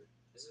bother.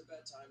 Is it a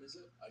bad time, is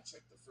it? I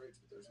checked the fridge,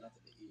 but there's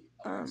nothing to eat.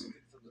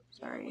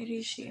 Sorry, it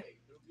is she.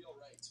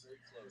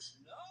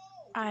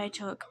 I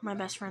took my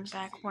best friend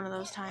back one of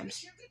those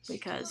times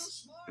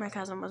because my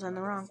cousin was in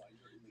the wrong.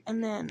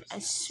 And then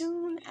as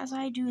soon as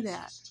I do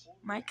that,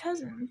 my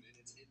cousin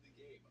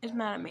is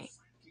mad at me.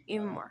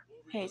 Even more.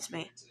 Hates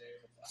me.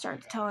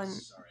 Starts telling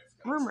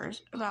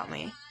rumors about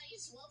me.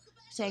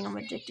 Saying I'm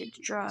addicted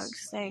to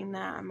drugs. Saying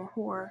that I'm a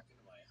whore.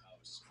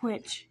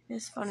 Which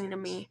is funny to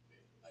me,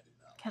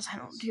 because I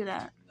don't do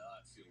that.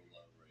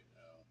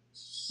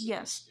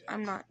 yes,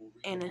 I'm not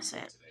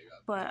innocent,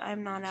 but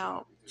I'm not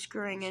out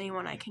screwing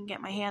anyone I can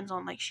get my hands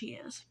on like she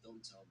is.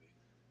 Don't tell me.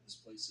 This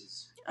place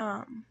is.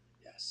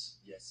 Yes,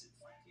 it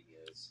fucking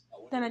is.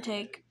 Then I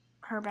take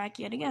her back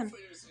yet again.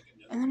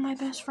 And then my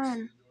best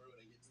friend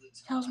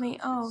tells me,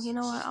 oh, you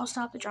know what, I'll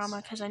stop the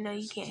drama because I know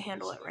you can't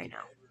handle it right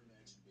now.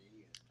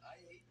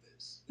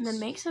 And then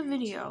makes a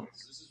video,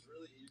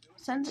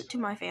 sends it to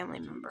my family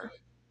member,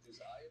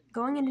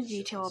 going into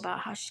detail about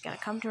how she's going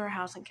to come to her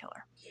house and kill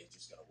her.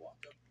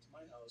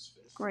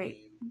 Great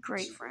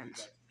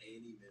friends.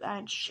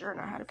 I sure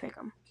know how to pick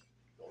them.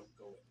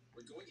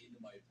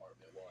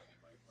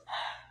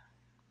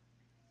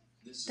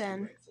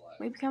 Then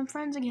we become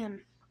friends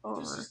again,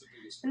 over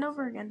and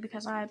over again,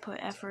 because I put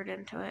effort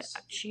into it.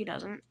 She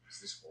doesn't.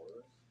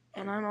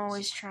 And I'm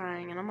always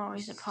trying, and I'm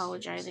always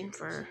apologizing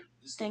for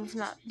things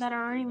that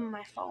aren't even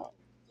my fault.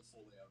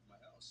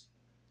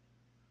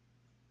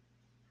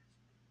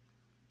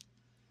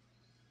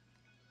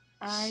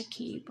 I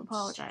keep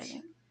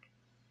apologizing.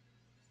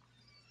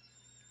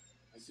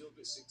 I feel a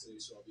bit sick today,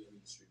 so I'll be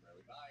ending the stream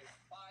early. Bye.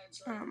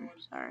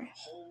 Sorry.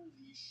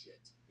 Holy shit.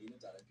 Nina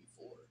died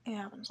before. It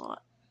happens a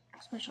lot,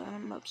 especially when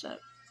I'm upset.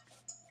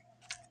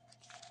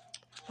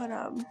 But,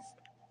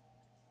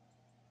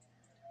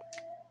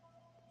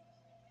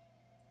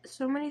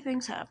 so many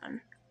things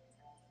happen.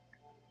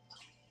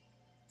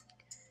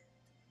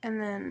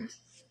 And then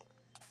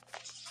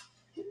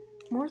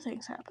more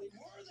things happen.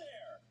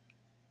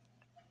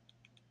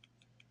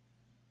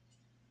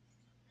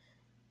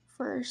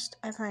 First,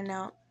 I find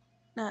out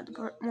that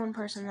the one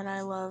person that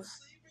I love,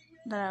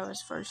 that I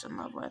was first in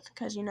love with,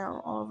 because, you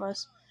know, all of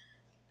us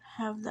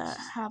have that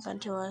happen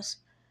to us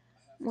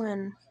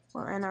when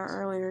we're in our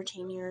earlier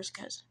teen years,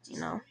 because, you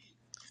know,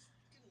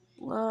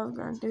 love,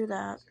 going through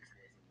that,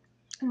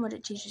 and what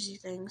it teaches you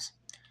things.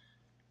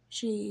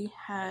 She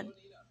had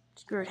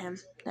screwed him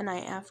the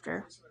night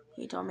after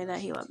he told me that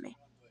he loved me.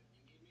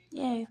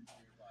 Yay.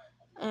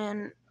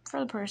 And for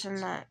the person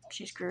that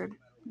she screwed,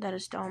 that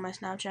is still on my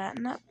Snapchat,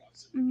 and that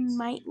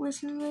might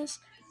listen to this,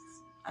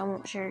 I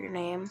won't share your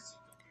name,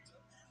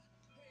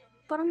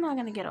 but I'm not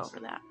going to get over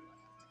that,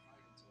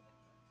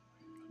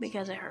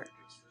 because it hurt.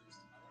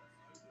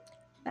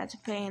 That's a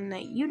pain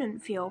that you didn't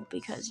feel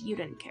because you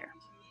didn't care,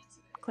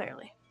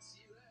 clearly.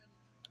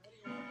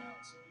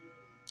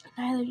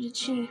 Neither did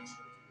she.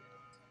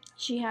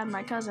 She had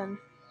my cousin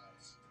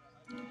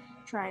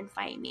try and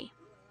fight me,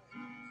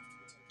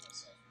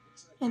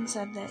 and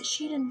said that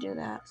she didn't do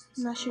that,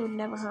 and that she would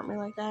never hurt me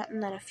like that,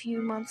 and that a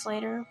few months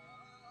later,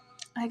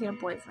 I get a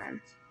boyfriend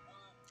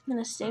in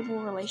a stable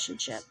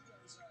relationship.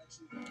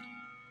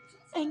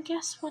 And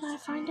guess what I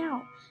find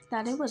out?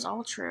 That it was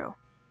all true.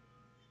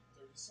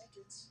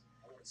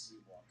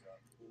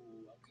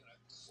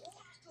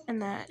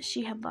 And that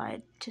she had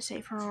lied to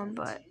save her own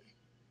butt.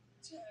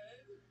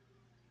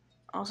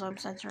 Also, I'm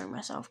censoring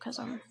myself because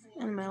I'm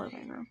in my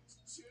living room.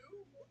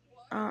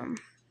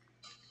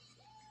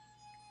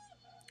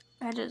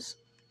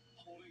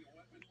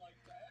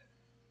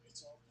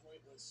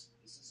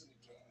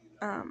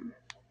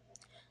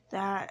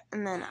 That,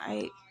 and then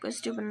I was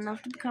stupid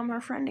enough to become her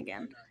friend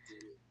again.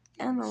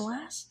 And the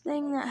last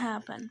thing that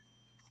happened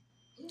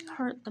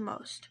hurt the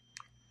most.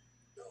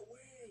 No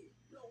way,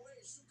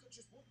 Suka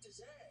just whooped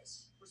his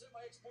ass. Was that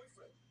my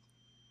ex-boyfriend?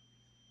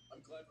 I'm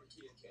glad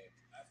Rakia came.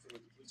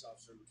 Afterward, the police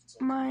officer who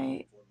consulted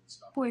my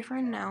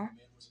boyfriend now,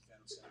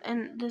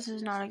 and this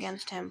is not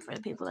against him for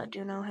the people that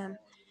do know him.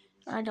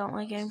 I don't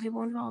like getting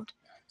people involved.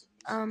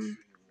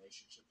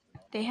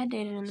 They had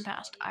dated in the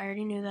past. I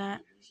already knew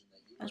that.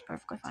 That's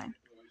perfectly fine.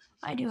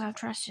 I do have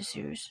trust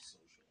issues.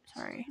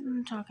 Sorry,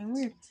 I'm talking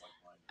weird.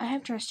 I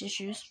have trust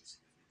issues,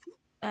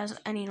 as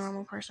any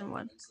normal person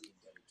would,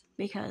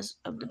 because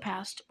of the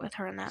past with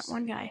her and that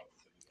one guy.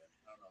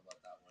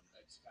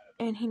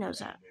 And he knows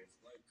that,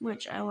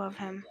 which I love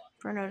him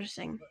for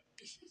noticing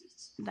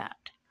that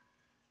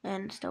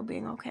and still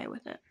being okay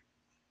with it.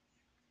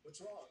 What's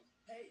wrong?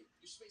 Hey,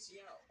 you're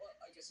spacing out. Well,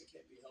 I guess it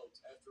can't be helped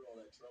after all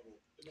that trouble.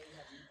 But now you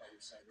have me by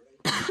your side, right?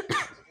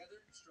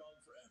 Together, strong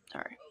forever.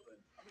 Sorry. Well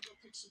then, I'm gonna go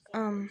pick some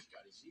flowers.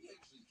 He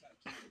actually kind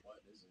of kicked the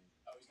button, isn't he?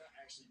 Oh, he's not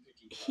actually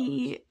picking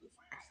flowers.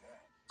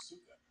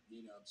 Suka,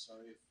 Nina, I'm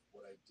sorry if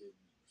what I did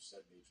or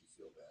said made you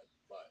feel bad,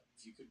 but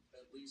if you could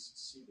at least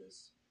see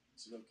this,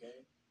 is it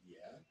okay?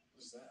 Yeah?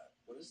 What is that?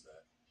 What is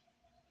that?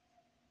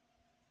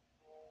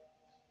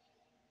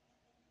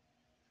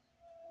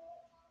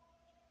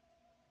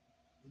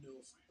 No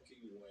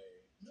fucking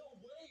way. No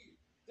way!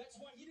 That's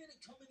why he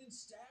didn't come in and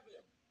stab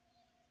him.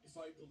 If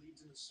I believed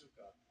in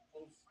Asuka,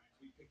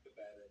 we picked the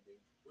bad ending.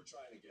 We're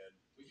trying again.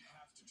 We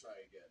have to try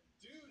again.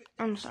 Dude,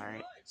 I'm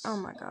sorry. Oh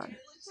my god.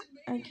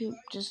 I keep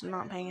just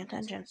not paying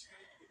attention.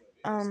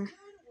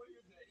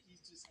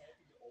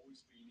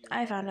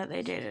 I found out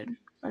they dated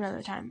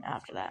another time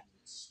after that.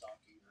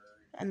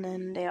 And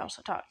then they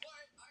also talked.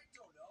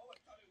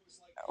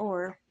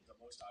 Or,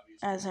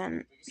 as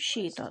in,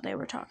 she thought they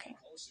were talking.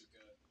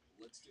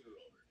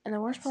 And the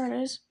worst part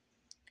is,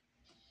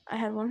 I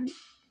had one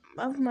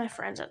of my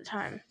friends at the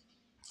time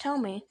tell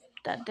me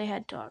that they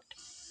had talked.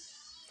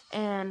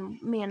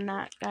 and me and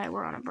that guy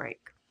were on a break.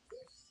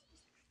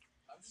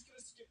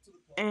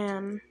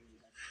 And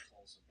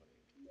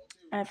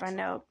I find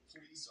out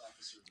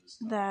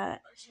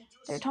that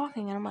they're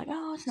talking, and I'm like,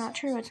 oh, it's not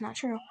true,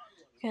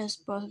 because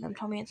both of them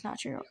told me it's not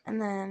true.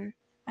 And then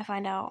I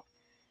find out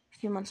a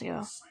few months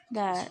ago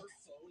that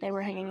they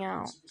were hanging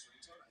out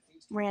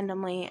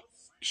randomly.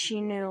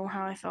 She knew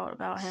how I felt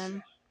about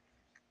him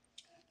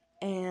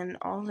and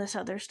all this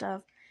other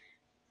stuff,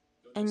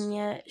 and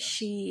yet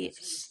she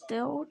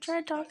still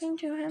tried talking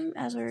to him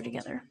as we were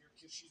together.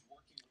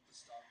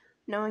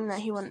 Knowing that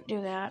he wouldn't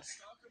do that,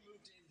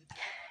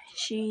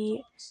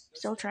 she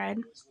still tried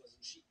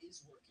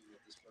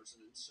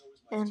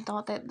and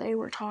thought that they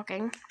were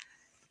talking,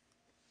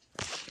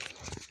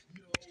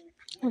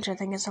 which I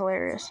think is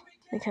hilarious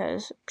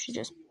because she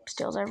just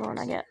steals everyone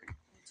I get.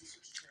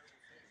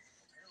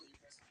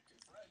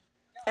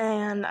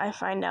 And I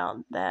find out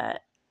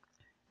that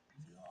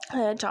I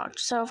had talked,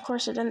 so of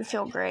course it didn't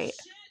feel great,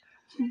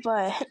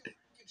 but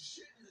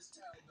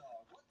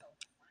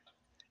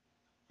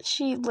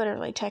she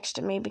literally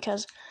texted me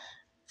because,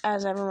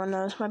 as everyone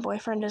knows, my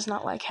boyfriend does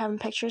not like having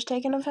pictures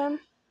taken of him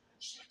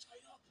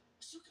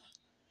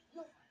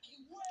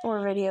or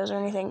videos or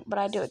anything, but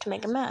I do it to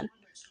make him mad.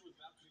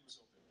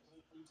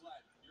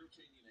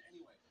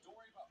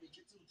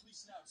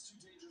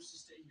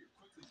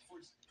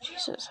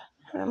 Jesus,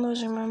 I'm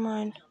losing my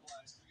mind.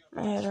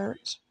 My head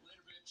hurts.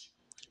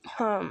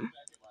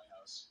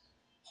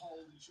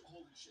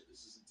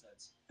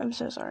 I'm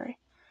so sorry.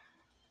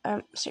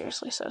 I'm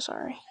seriously so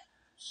sorry.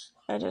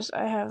 I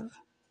have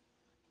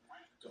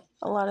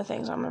a lot of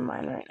things on my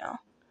mind right now.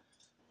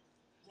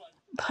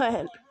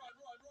 But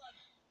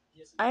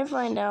I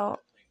find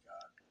out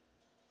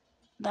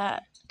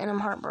that, and I'm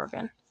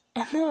heartbroken.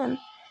 And then,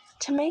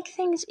 to make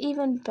things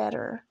even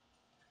better,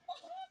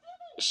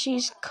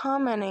 she's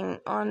commenting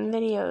on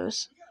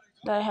videos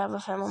that I have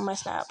of him on my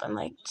Snap,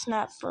 and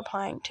Snap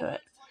replying to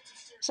it,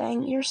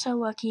 saying, "You're so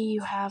lucky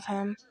you have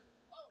him."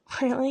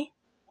 Really?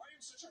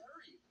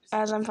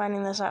 As I'm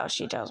finding this out,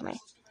 she tells me.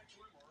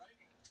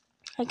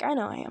 I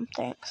know I am,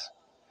 thanks.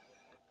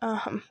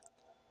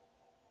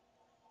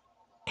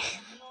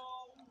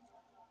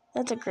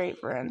 That's a great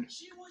friend.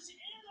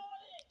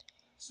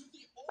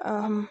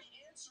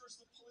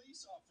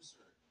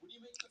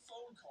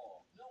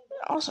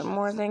 Also,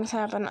 more things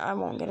happen. I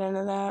won't get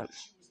into that.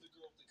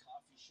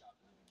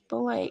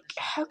 But,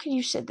 how could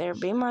you sit there,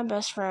 be my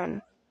best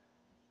friend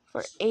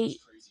for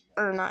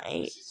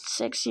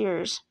 6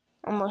 years,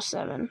 almost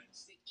 7,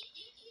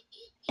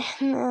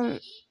 and then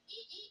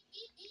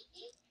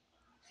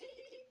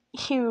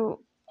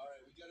you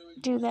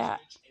do that?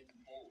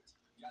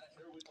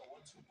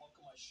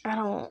 I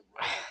don't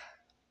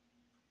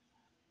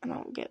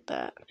get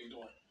that.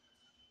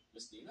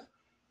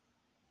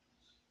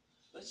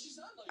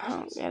 I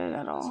don't get it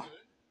at all.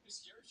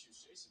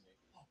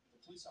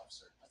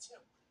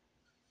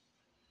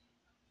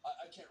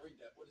 I can't read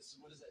that. What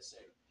does that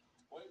say?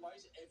 Why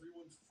is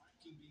everyone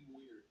freaking being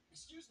weird?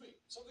 Excuse me,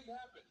 something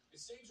happened.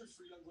 It's dangerous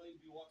for a young lady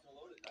to be walking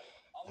alone at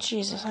night.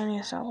 Jesus, I need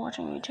to stop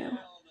watching YouTube.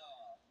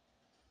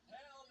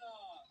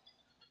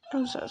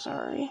 I'm so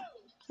sorry.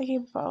 I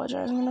keep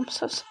apologizing, and I'm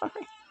so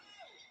sorry.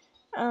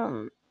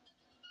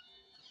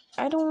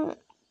 I don't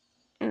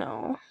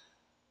know.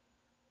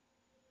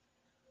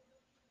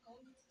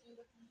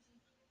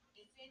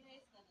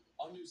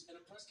 On news, in a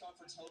press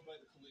conference held by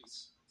the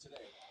police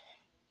today,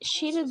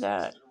 she did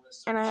that,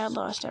 and I had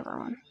lost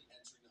everyone.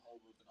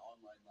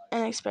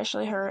 And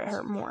especially her, it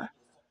hurt more.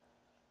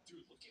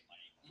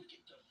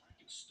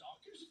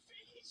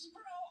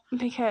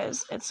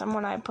 Because it's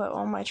someone I put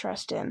all my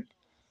trust in.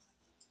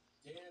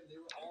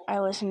 I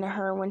listened to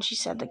her when she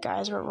said the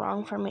guys were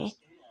wrong for me.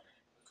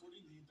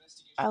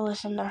 I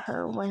listened to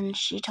her when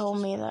she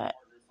told me that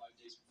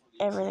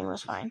everything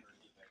was fine.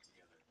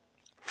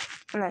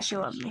 And that she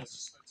loved me.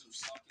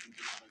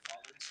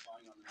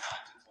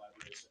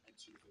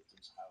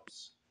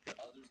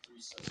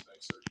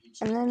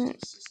 And then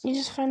you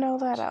just find all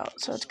that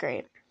out, so it's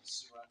great.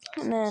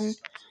 And then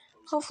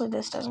hopefully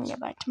this doesn't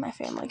get back to my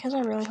family, because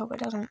I really hope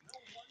it doesn't.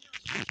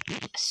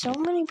 So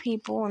many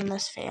people in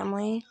this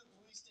family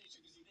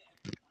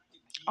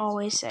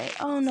always say,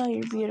 "Oh no,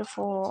 you're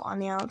beautiful on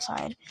the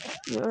outside.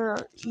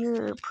 You're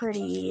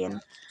pretty,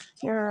 and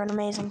you're an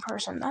amazing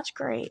person." That's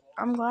great.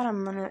 I'm glad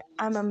I'm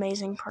an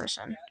amazing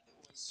person.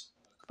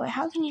 But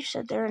how can you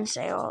sit there and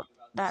say all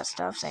that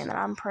stuff, saying that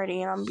I'm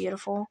pretty and I'm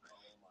beautiful,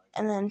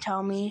 and then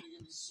tell me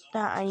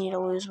that I need to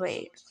lose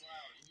weight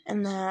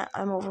and that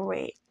I'm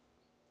overweight?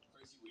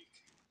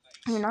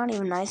 You're not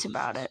even nice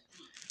about it.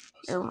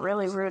 You're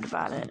really rude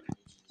about it.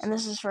 And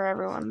this is for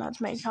everyone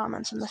that's made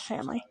comments in this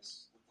family.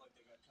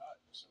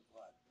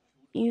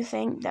 You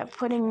think that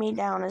putting me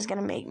down is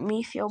going to make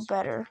me feel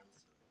better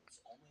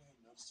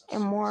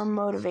and more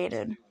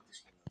motivated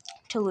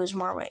to lose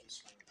more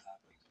weight?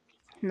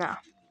 No.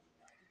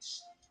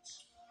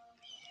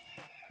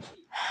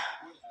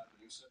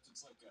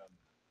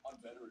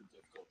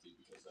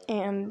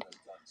 And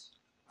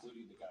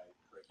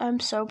I'm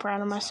so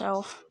proud of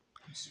myself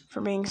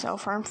for being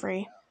self-harm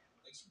free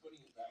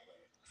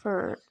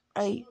for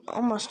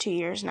almost 2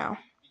 years now.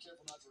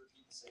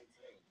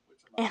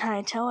 And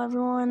I tell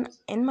everyone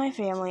in my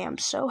family I'm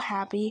so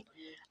happy.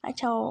 I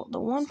tell the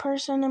one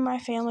person in my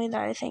family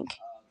that I think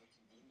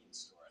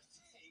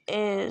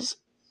is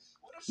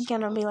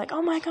gonna be like,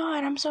 oh my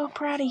god, I'm so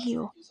proud of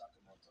you.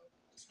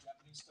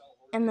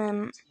 And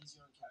then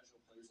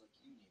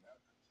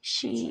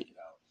she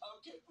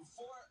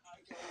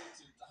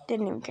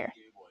didn't even care.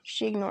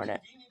 She ignored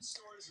it.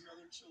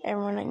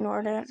 Everyone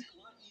ignored it.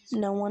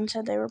 No one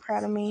said they were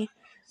proud of me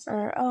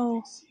or,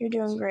 oh, you're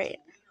doing great.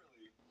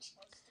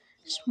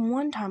 Just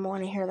one time I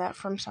want to hear that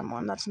from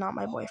someone that's not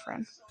my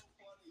boyfriend.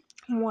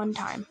 One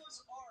time.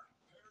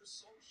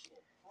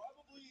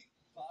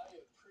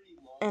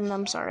 And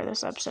I'm sorry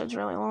this episode's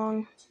really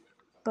long,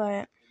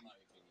 but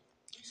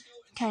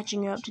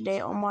catching you up to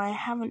date on why I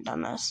haven't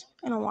done this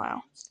in a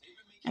while,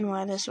 and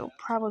why this will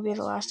probably be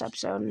the last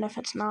episode, and if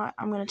it's not,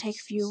 I'm going to take a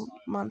few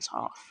months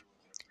off.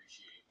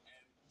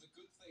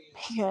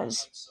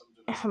 Because,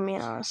 if I'm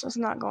being honest, it's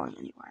not going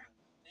anywhere.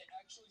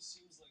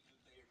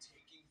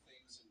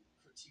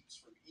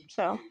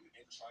 So,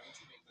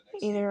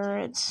 either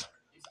it's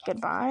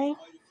goodbye,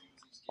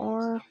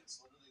 or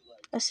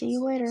I'll see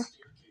you later.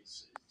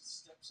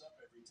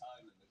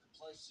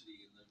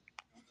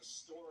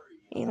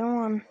 Either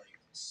one.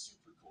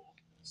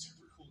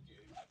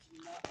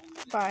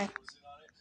 Bye.